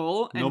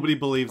beautiful and nobody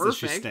believes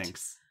perfect. That she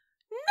stinks.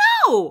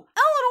 No!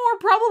 Eleanor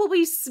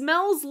probably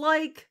smells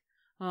like...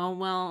 Oh,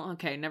 well,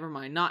 okay, never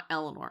mind. Not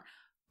Eleanor.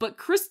 But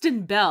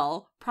Kristen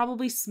Bell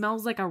probably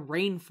smells like a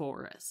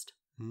rainforest.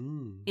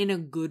 In a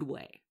good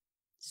way.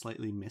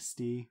 Slightly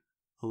misty.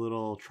 A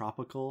little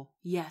tropical.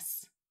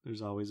 Yes.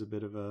 There's always a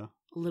bit of a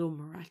little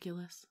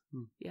miraculous.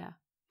 Yeah.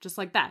 Just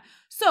like that.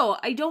 So,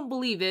 I don't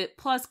believe it.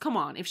 Plus, come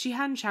on. If she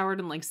hadn't showered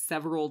in like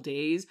several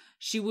days,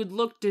 she would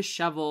look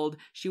disheveled.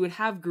 She would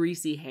have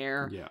greasy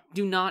hair. Yeah.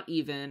 Do not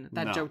even.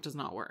 That joke does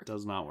not work.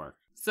 Does not work.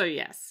 So,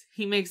 yes.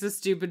 He makes a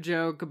stupid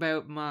joke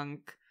about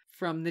Monk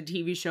from the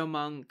TV show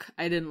Monk.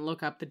 I didn't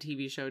look up the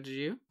TV show, did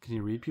you? Can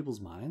you read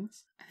people's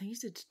minds? I think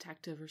he's a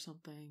detective or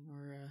something.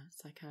 Or a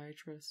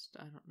psychiatrist.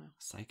 I don't know.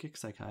 Psychic,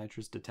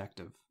 psychiatrist,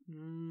 detective.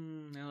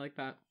 I like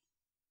that.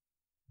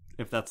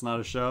 If that's not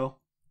a show...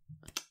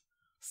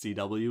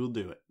 CW will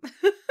do it.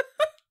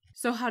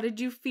 So how did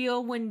you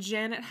feel when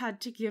Janet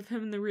had to give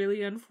him the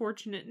really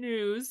unfortunate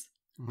news?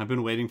 I've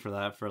been waiting for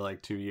that for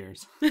like 2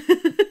 years.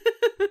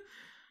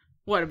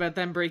 What, about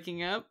them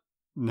breaking up?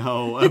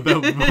 No,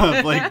 about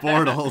Blake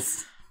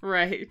Bortles.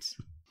 Right.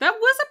 That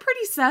was a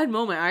pretty sad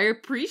moment. I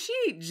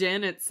appreciate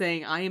Janet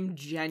saying, I am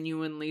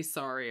genuinely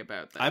sorry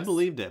about this. I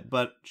believed it,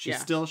 but she Yeah.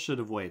 still should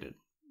have waited.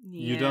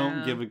 Yeah. You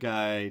don't give a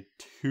guy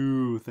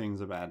 2 things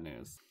of bad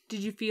news.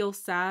 Did you feel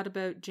sad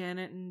about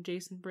Janet and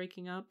Jason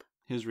breaking up?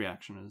 His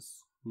reaction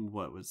is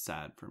what was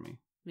sad for me.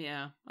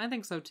 Yeah, I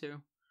think so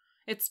too.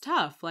 It's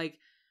tough. Like,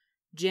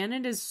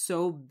 Janet is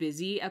so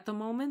busy at the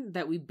moment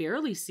that we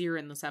barely see her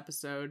in this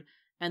episode.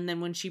 And then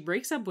when she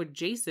breaks up with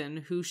Jason,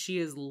 who she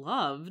has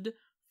loved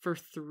for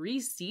 3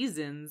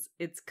 seasons,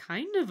 it's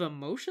kind of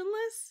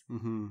emotionless.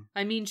 Mm-hmm.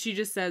 I mean, she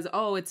just says,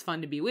 oh, it's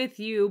fun to be with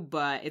you,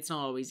 but it's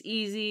not always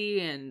easy,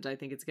 and I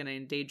think it's going to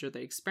endanger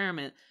the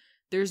experiment.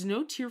 There's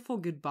no tearful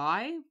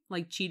goodbye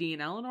like Chidi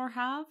and Eleanor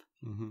have,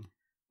 Mm-hmm.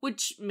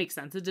 which makes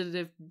sense. It's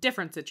a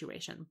different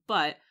situation,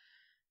 but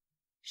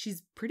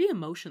she's pretty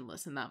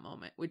emotionless in that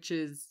moment, which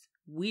is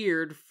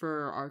weird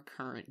for our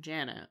current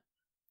Janet,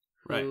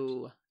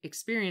 who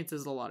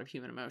experiences a lot of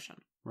human emotion.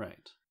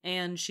 Right.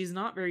 And she's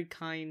not very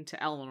kind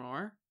to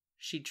Eleanor.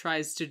 She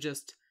tries to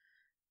just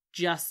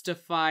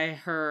justify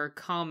her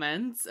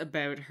comments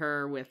about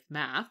her with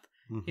math,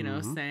 you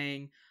know, Mhm.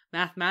 saying,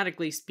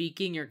 mathematically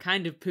speaking, you're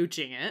kind of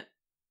pooching it.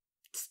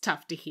 It's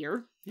tough to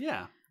hear.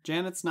 Yeah.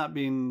 Janet's not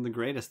being the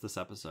greatest this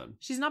episode.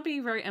 She's not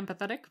being very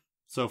empathetic.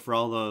 So for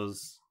all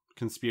those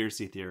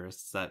conspiracy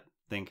theorists that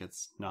think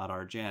it's not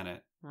our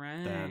Janet,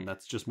 Right. then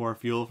that's just more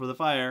fuel for the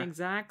fire.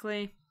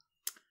 Exactly.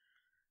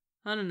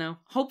 I don't know.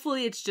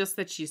 Hopefully it's just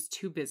that she's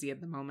too busy at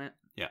the moment.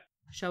 Yeah.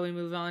 Shall we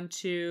move on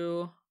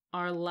to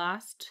our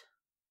last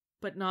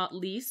but not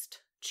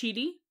least,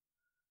 Chidi?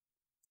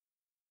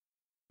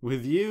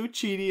 With you,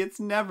 Chidi, it's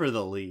never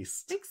the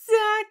least.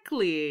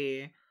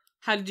 Exactly.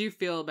 How did you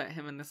feel about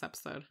him in this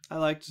episode? I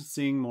liked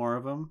seeing more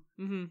of him.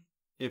 Mm-hmm.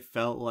 It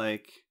felt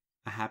like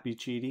a happy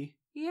Chidi.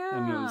 Yeah.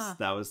 And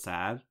that was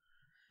sad.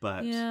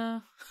 But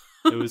yeah.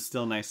 it was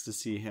still nice to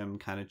see him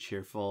kind of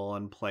cheerful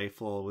and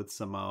playful with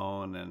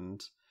Simone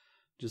and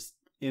just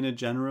in a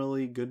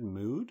generally good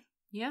mood.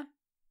 Yeah.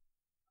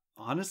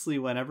 Honestly,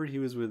 whenever he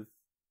was with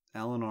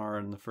Eleanor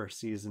in the first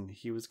season,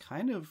 he was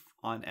kind of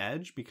on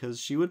edge because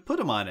she would put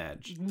him on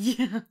edge.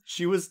 Yeah.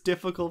 She was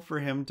difficult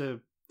for him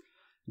to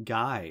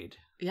guide.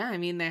 Yeah, I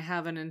mean, they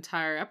have an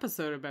entire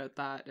episode about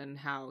that and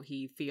how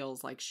he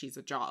feels like she's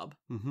a job.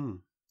 Mm-hmm.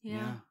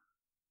 Yeah.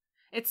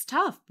 It's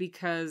tough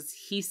because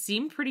he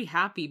seemed pretty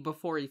happy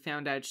before he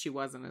found out she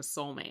wasn't his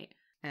soulmate.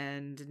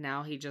 And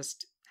now he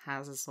just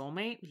has a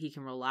soulmate. He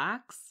can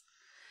relax.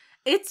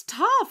 It's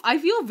tough. I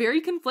feel very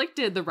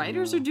conflicted. The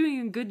writers are doing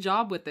a good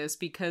job with this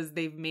because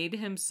they've made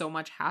him so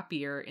much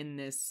happier in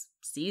this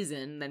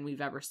season than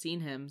we've ever seen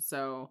him.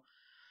 So...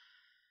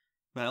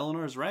 But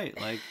Eleanor's right.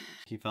 Like,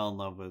 he fell in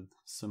love with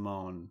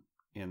Simone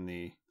in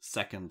the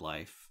second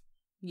life.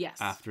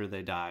 Yes. After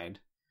they died,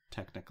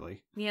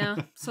 technically. Yeah.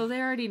 So they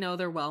already know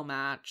they're well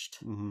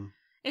matched. Mm-hmm.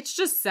 It's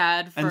just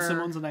sad for... And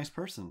Simone's a nice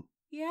person.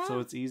 Yeah.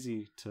 So it's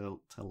easy to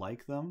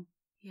like them.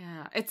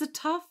 Yeah. It's a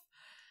tough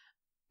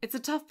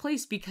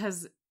place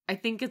because I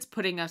think it's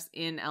putting us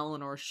in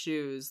Eleanor's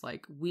shoes.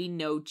 Like, we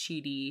know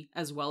Chidi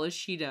as well as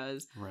she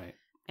does. Right.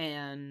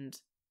 And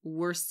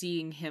we're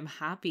seeing him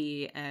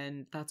happy,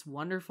 and that's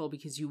wonderful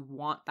because you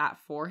want that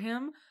for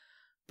him,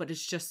 but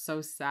it's just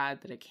so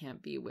sad that it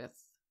can't be with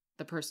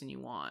the person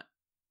you want,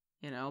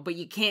 you know? But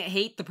you can't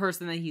hate the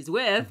person that he's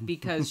with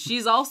because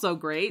she's also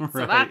great,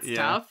 so that's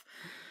tough.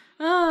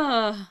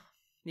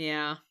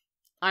 Yeah.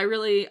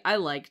 I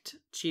liked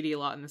Chidi a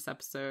lot in this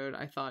episode.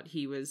 I thought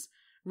he was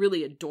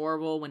really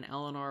adorable when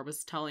Eleanor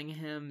was telling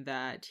him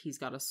that he's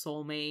got a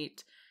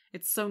soulmate.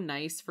 It's so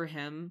nice for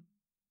him.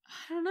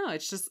 I don't know.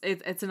 It's just,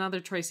 it's another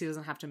choice he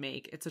doesn't have to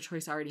make. It's a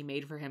choice already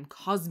made for him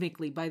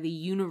cosmically by the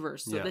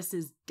universe. So this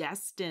is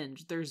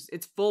destined.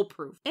 It's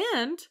foolproof.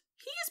 And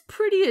he's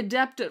pretty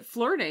adept at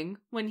flirting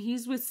when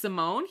he's with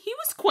Simone. He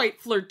was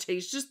quite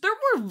flirtatious. There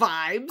were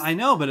vibes. I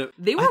know, but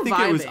I think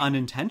it was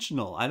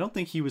unintentional. I don't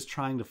think he was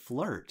trying to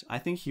flirt. I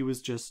think he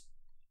was just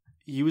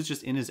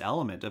in his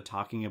element of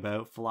talking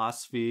about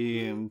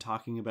philosophy and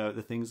talking about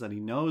the things that he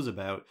knows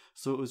about.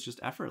 So it was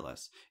just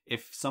effortless.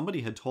 If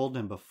somebody had told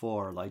him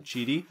before, like,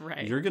 Chidi,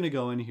 you're going to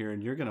go in here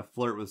and you're going to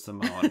flirt with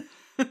Simone,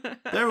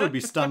 there would be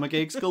stomach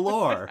aches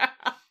galore.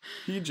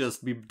 He'd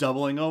just be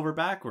doubling over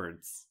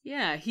backwards.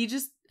 Yeah, he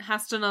just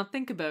has to not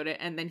think about it,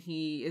 and then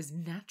he is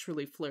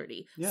naturally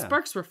flirty. Yeah.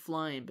 Sparks were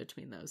flying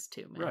between those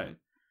two, man. Right.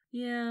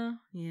 Yeah,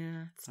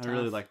 it's tough. I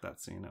really liked that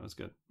scene. That was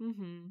good.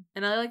 Mm-hmm.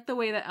 And I like the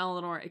way that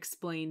Eleanor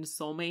explained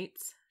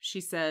soulmates. She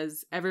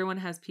says, everyone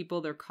has people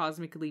they're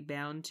cosmically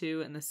bound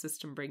to, and the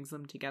system brings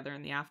them together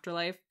in the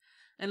afterlife.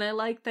 And I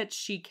like that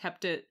she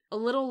kept it a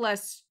little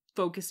less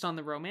focused on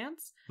the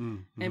romance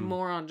and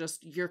more on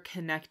just you're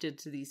connected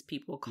to these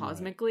people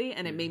cosmically. Right.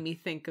 And it made me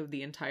think of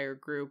the entire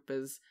group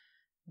as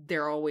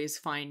they're always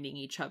finding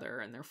each other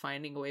and they're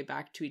finding a way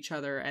back to each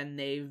other, and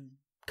they've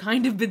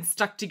kind of been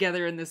stuck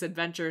together in this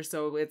adventure,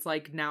 so it's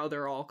like now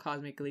they're all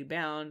cosmically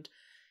bound.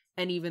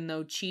 And even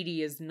though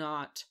Chidi is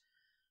not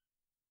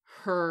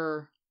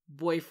her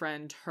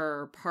boyfriend,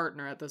 her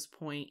partner at this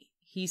point,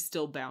 he's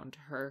still bound to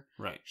her.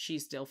 Right. She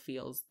still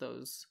feels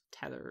those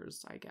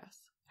tethers, I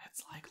guess.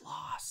 It's like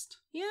Lost.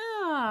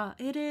 Yeah,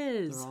 it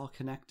is. They're all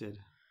connected.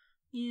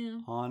 Yeah.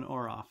 On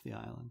or off the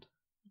island.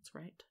 That's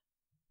right.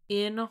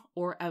 In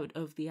or out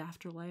of the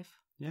afterlife.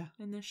 Yeah.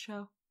 In this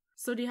show.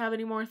 So do you have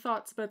any more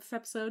thoughts about this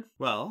episode?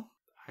 Well,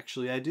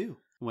 actually I do.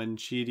 When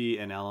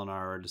Chidi and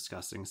Eleanor are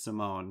discussing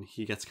Simone,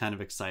 he gets kind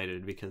of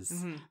excited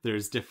because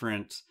there's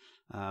different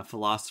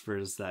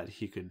philosophers that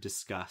he could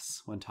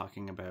discuss when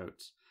talking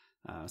about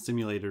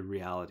simulated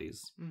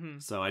realities.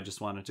 So I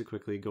just wanted to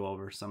quickly go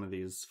over some of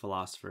these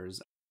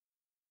philosophers.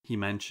 He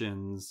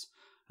mentions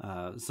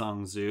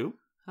Zhongzhu.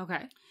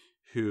 Okay.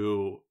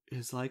 Who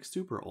is like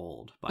super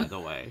old, by the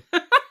way.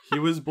 He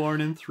was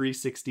born in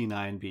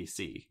 369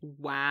 BC.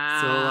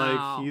 Wow. So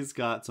like he's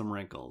got some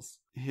wrinkles.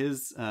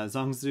 His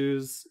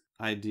Zhongzhu's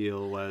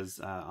ideal was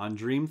on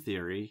dream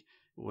theory,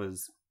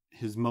 was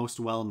his most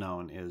well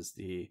known is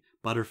the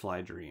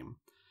butterfly dream.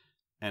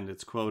 And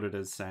it's quoted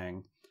as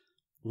saying,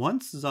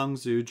 "Once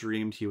Zhongzhu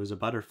dreamed he was a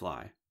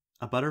butterfly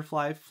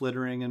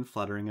flittering and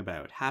fluttering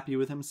about, happy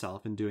with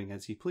himself and doing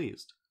as he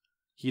pleased.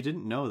 He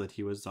didn't know that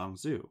he was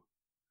Zhongzhu.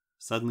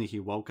 Suddenly he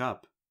woke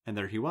up, and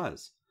there he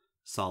was,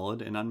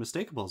 solid and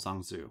unmistakable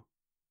Zhongzhu.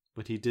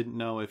 But he didn't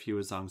know if he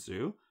was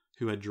Zhongzhu,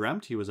 who had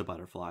dreamt he was a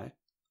butterfly,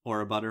 or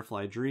a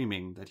butterfly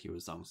dreaming that he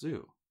was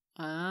Zhongzhu."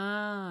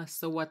 Ah,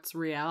 so what's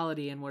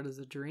reality and what is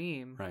a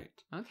dream? Right.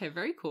 Okay,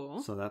 very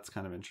cool. So that's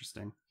kind of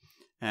interesting.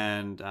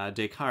 And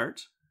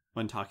Descartes,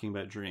 when talking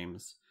about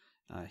dreams,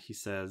 he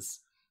says,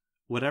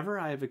 "Whatever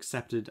I have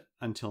accepted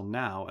until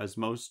now as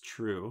most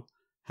true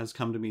has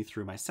come to me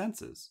through my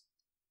senses.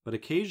 But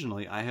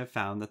occasionally I have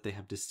found that they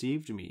have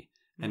deceived me,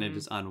 and it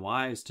is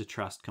unwise to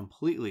trust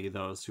completely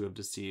those who have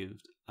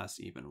deceived us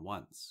even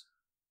once."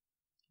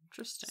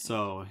 Interesting.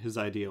 So his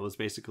idea was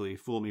basically,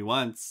 fool me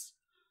once.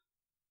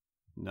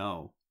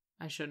 No.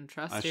 I shouldn't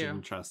trust I you.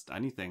 shouldn't trust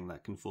anything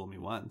that can fool me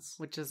once.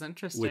 Which is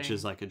interesting. Which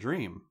is like a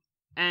dream.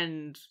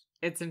 And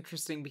it's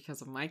interesting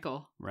because of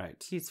Michael.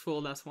 Right. He's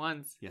fooled us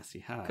once. Yes, he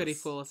has. Could he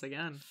fool us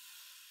again?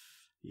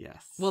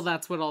 Yes. Well,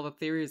 that's what all the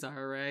theories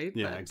are, right?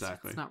 Yeah, But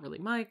exactly. It's not really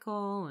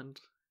Michael, and...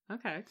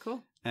 Okay,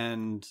 cool.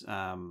 And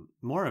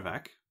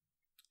Moravec,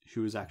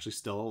 who is actually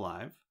still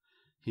alive,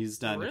 he's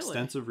done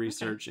extensive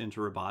research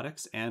into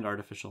robotics and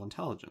artificial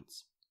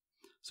intelligence.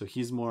 So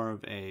he's more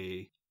of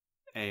a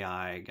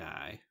AI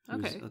guy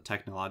who's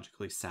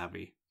technologically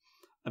savvy.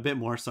 A bit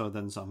more so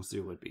than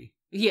Zhongzhu would be.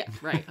 Yeah,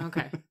 right.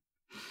 Okay.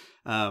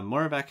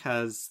 Moravec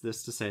has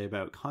this to say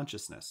about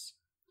consciousness.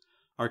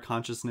 Our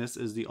consciousness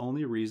is the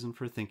only reason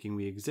for thinking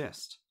we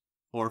exist,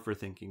 or for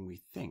thinking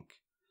we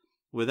think.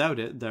 Without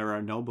it, there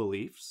are no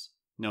beliefs,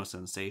 no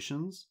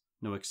sensations,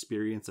 no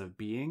experience of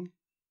being,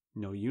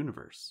 no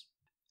universe.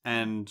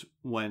 And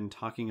when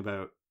talking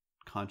about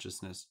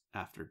consciousness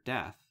after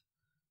death,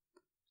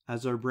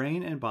 as our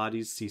brain and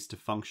bodies cease to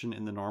function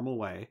in the normal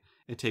way,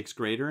 it takes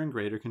greater and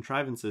greater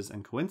contrivances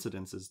and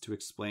coincidences to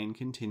explain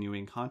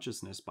continuing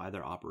consciousness by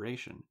their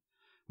operation.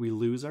 We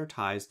lose our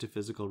ties to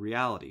physical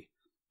reality,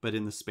 but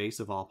in the space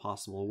of all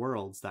possible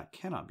worlds, that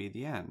cannot be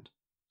the end.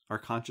 Our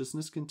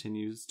consciousness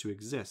continues to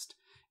exist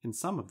in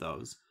some of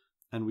those,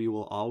 and we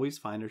will always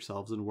find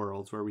ourselves in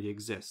worlds where we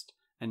exist,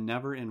 and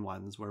never in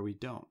ones where we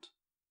don't.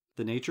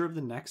 The nature of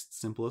the next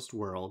simplest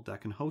world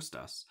that can host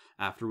us,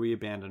 after we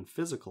abandon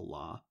physical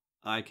law,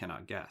 I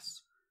cannot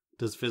guess.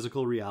 Does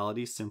physical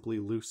reality simply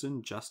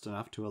loosen just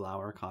enough to allow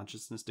our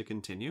consciousness to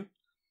continue?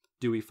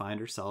 Do we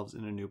find ourselves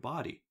in a new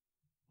body?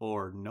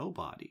 Or no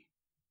body?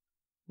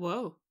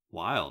 Whoa.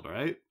 Wild,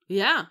 right?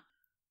 Yeah.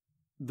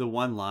 The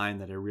one line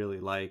that I really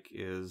like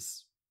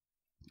is,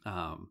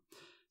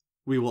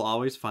 we will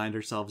always find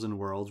ourselves in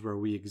worlds where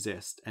we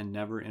exist and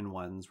never in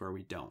ones where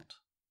we don't.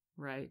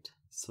 Right.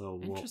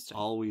 So we'll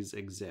always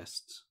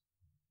exist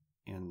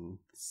in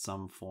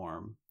some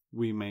form.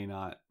 We may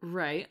not.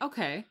 Right.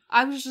 Okay.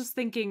 I was just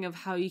thinking of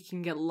how you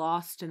can get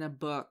lost in a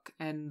book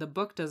and the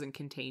book doesn't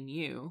contain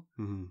you.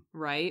 Mm-hmm.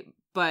 Right.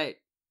 But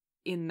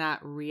in that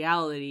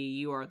reality,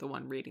 you are the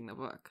one reading the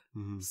book.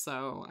 Mm-hmm.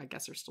 So I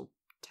guess you're still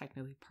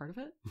technically part of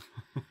it.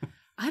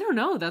 I don't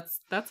know.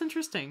 That's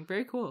interesting.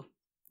 Very cool.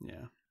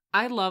 Yeah.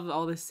 I love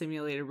all this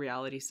simulated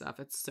reality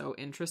stuff. It's so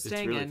interesting.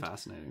 It's really and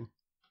fascinating.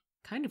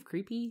 Kind of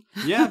creepy.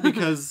 Yeah,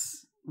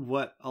 because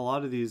what a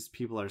lot of these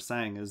people are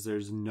saying is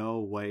there's no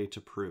way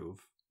to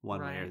prove one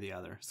way or the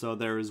other. So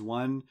there is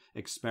one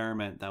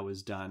experiment that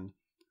was done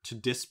to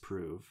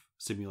disprove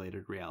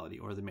simulated reality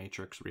or the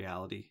matrix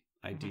reality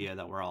idea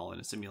that we're all in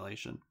a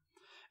simulation.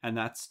 And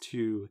that's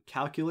to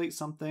calculate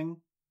something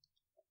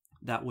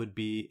that would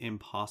be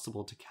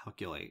impossible to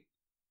calculate.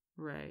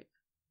 Right.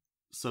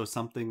 So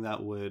something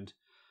that would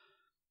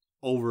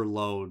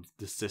overload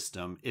the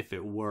system if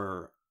it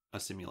were a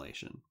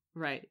simulation.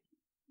 Right.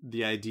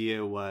 The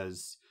idea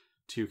was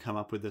to come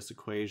up with this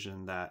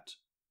equation that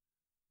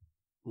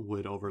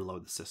would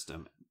overload the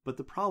system. But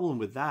the problem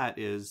with that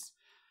is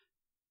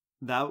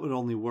that would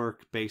only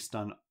work based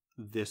on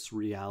this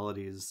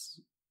reality's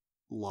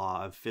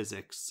law of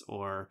physics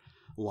or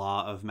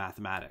law of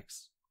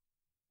mathematics.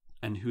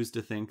 And who's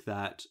to think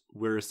that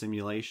we're a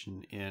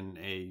simulation in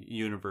a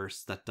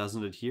universe that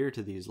doesn't adhere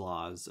to these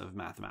laws of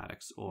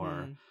mathematics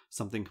or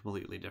something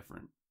completely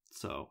different?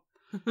 So,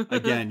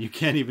 again, you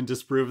can't even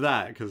disprove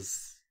that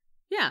because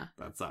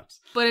that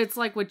sucks. But it's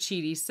like what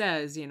Chidi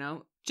says, you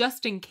know,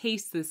 just in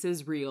case this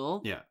is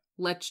real,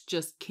 let's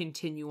just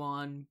continue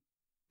on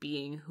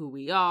being who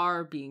we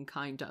are, being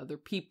kind to other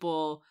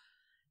people.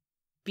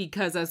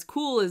 Because as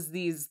cool as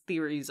these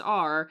theories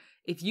are,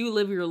 if you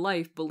live your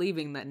life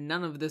believing that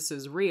none of this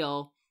is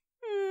real,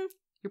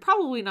 you're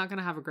probably not going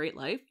to have a great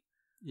life.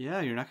 Yeah,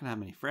 you're not going to have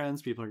many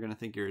friends. People are going to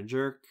think you're a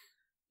jerk.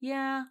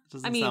 Yeah. It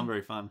doesn't sound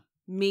very fun.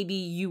 Maybe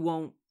you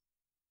won't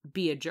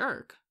be a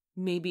jerk.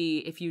 Maybe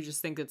if you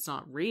just think it's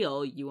not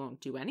real, you won't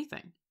do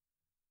anything.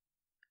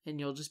 And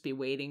you'll just be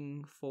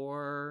waiting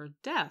for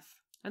death.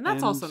 And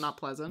that's also not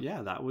pleasant.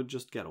 Yeah, that would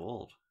just get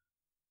old.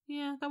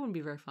 Yeah, that wouldn't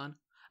be very fun.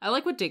 I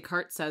like what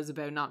Descartes says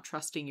about not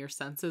trusting your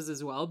senses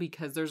as well,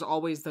 because there's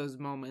always those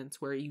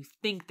moments where you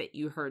think that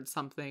you heard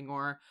something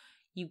or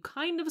you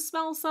kind of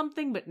smell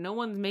something, but no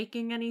one's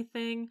making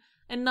anything.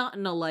 And not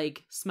in a,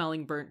 like,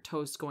 smelling burnt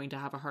toast, going to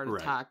have a heart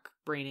attack,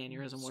 brain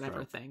aneurysm,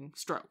 whatever thing.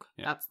 Stroke.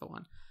 Yeah. That's the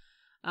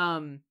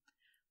one.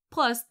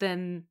 Plus,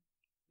 then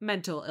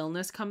mental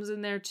illness comes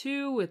in there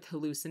too, with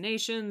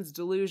hallucinations,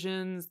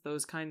 delusions,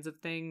 those kinds of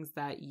things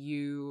that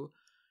you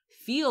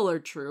feel are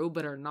true,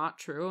 but are not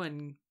true,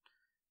 and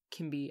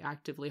can be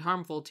actively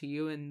harmful to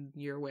you in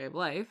your way of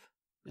life.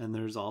 And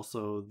there's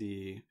also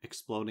the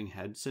exploding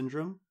head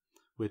syndrome,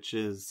 which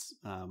is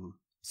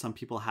some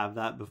people have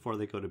that before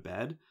they go to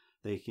bed.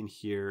 They can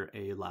hear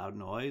a loud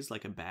noise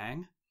like a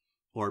bang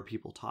or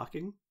people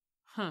talking.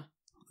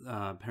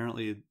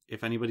 Apparently,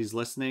 if anybody's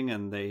listening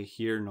and they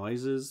hear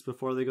noises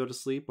before they go to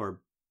sleep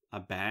or a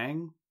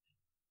bang,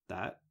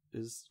 that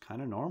is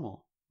kind of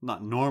normal.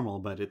 Not normal,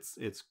 but it's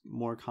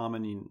more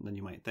common than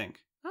you might think.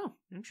 Oh,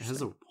 interesting. It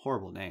has a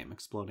horrible name,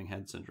 exploding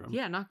head syndrome.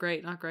 Yeah, not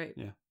great, not great.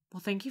 Yeah.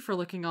 Well, thank you for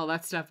looking all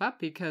that stuff up,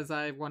 because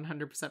I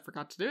 100%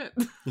 forgot to do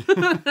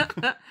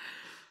it.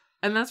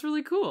 And that's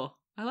really cool.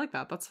 I like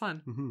that. That's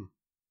fun. Mm-hmm.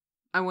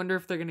 I wonder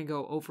if they're going to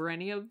go over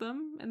any of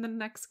them in the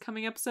next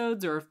coming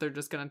episodes, or if they're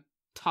just going to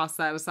toss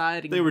that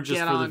aside and they were just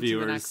get for on the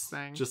viewers. To the next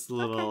thing. Just a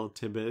little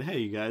tidbit. Hey,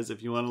 you guys,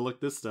 if you want to look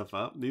this stuff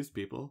up, these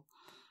people.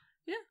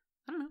 Yeah,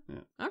 I don't know.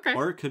 Yeah. Okay.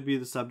 Or it could be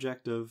the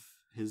subject of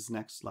his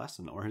next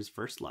lesson or his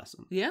first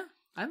lesson. Yeah,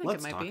 I think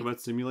Let's it might talk be.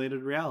 about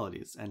simulated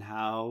realities and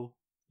how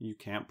you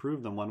can't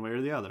prove them one way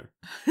or the other.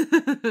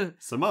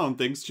 Simone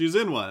thinks she's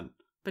in one.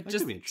 But that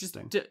just, could be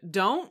interesting.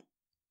 Don't.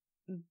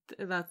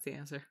 That's the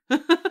answer.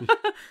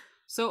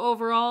 So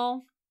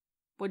overall,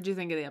 what did you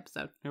think of the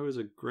episode? It was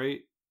a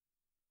great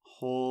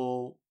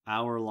whole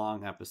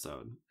hour-long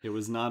episode. It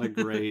was not a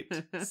great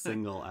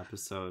single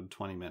episode,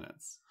 20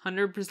 minutes.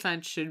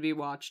 100% should be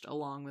watched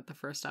along with the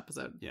first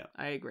episode. Yeah.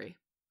 I agree.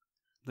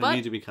 They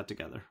need to be cut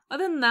together.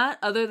 Other than that,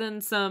 other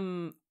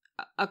than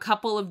a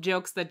couple of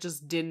jokes that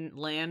just didn't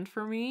land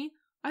for me,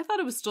 I thought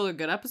it was still a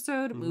good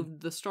episode. It moved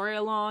the story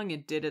along.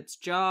 It did its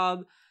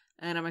job.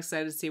 And I'm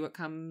excited to see what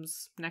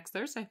comes next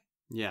Thursday.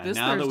 Yeah, this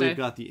now Thursday. that we've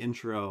got the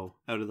intro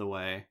out of the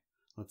way,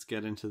 let's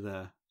get into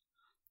the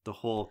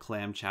whole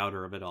clam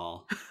chowder of it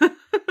all.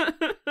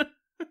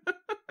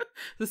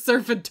 The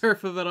surf and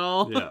turf of it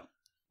all. Yeah.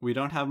 We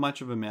don't have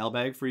much of a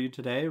mailbag for you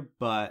today,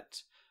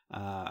 but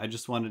I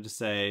just wanted to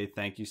say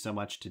thank you so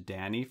much to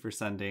Danny for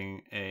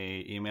sending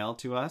a email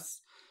to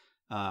us.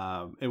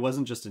 It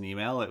wasn't just an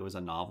email, it was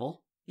a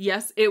novel.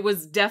 Yes, it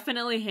was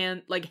definitely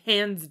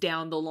hands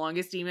down the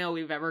longest email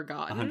we've ever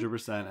gotten.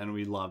 100%, and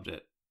we loved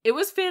it. It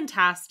was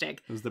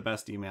fantastic. It was the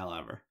best email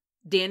ever.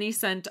 Danny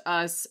sent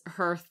us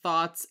her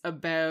thoughts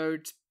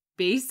about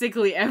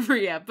basically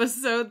every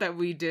episode that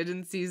we did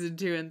in season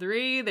 2 and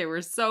 3. They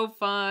were so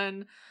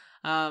fun.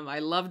 I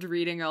loved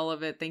reading all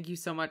of it. Thank you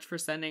so much for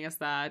sending us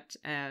that.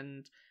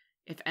 And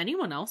if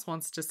anyone else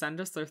wants to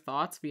send us their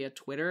thoughts via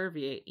Twitter,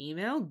 via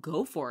email,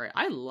 go for it.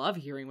 I love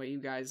hearing what you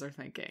guys are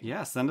thinking.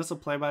 Yeah, send us a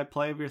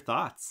play-by-play of your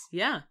thoughts.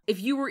 Yeah. If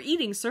you were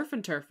eating surf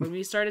and turf when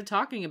we started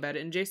talking about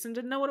it and Jason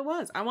didn't know what it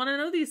was, I want to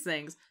know these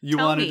things. You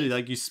wanted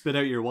to, you spit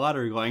out your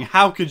water going,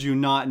 how could you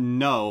not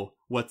know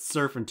what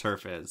surf and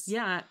turf is?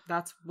 Yeah,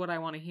 that's what I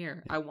want to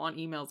hear. Yeah. I want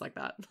emails like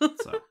that.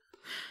 So,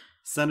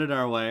 send it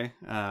our way.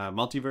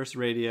 Multiverse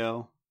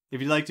Radio. If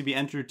you'd like to be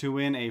entered to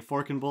win a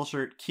Forkin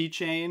Bullshirt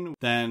keychain,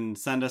 then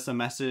send us a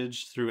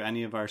message through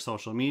any of our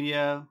social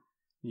media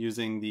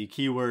using the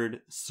keyword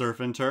surf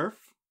and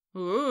turf.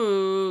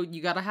 Ooh, you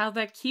gotta have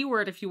that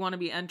keyword if you want to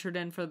be entered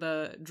in for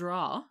the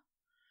draw.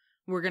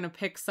 We're gonna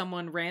pick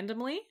someone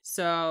randomly,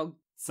 so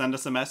send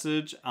us a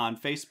message on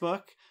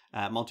Facebook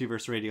at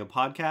Multiverse Radio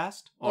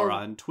Podcast, or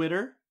on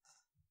Twitter,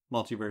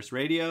 Multiverse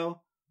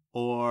Radio,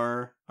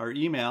 or our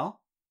email,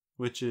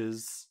 which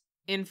is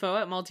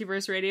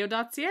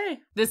info@multiverseradio.ca.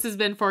 This has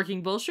been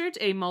Forkin Bullshirt,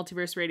 a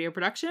Multiverse Radio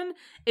production.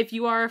 If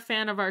you are a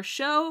fan of our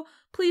show,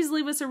 please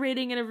leave us a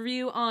rating and a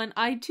review on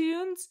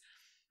iTunes.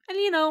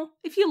 And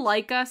if you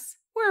like us,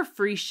 We're a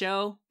free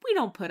show. We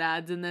don't put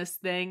ads in this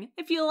thing.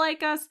 If you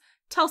like us,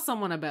 tell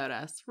someone about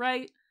us,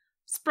 right?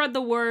 Spread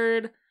the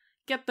word.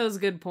 Get those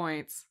good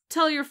points.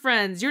 Tell your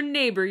friends, your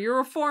neighbor, your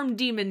reformed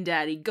demon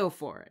daddy. Go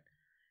for it.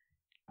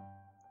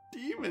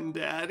 Demon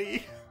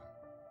daddy.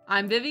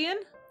 I'm Vivienne.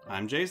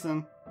 I'm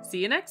Jason. See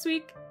you next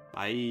week.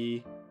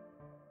 Bye.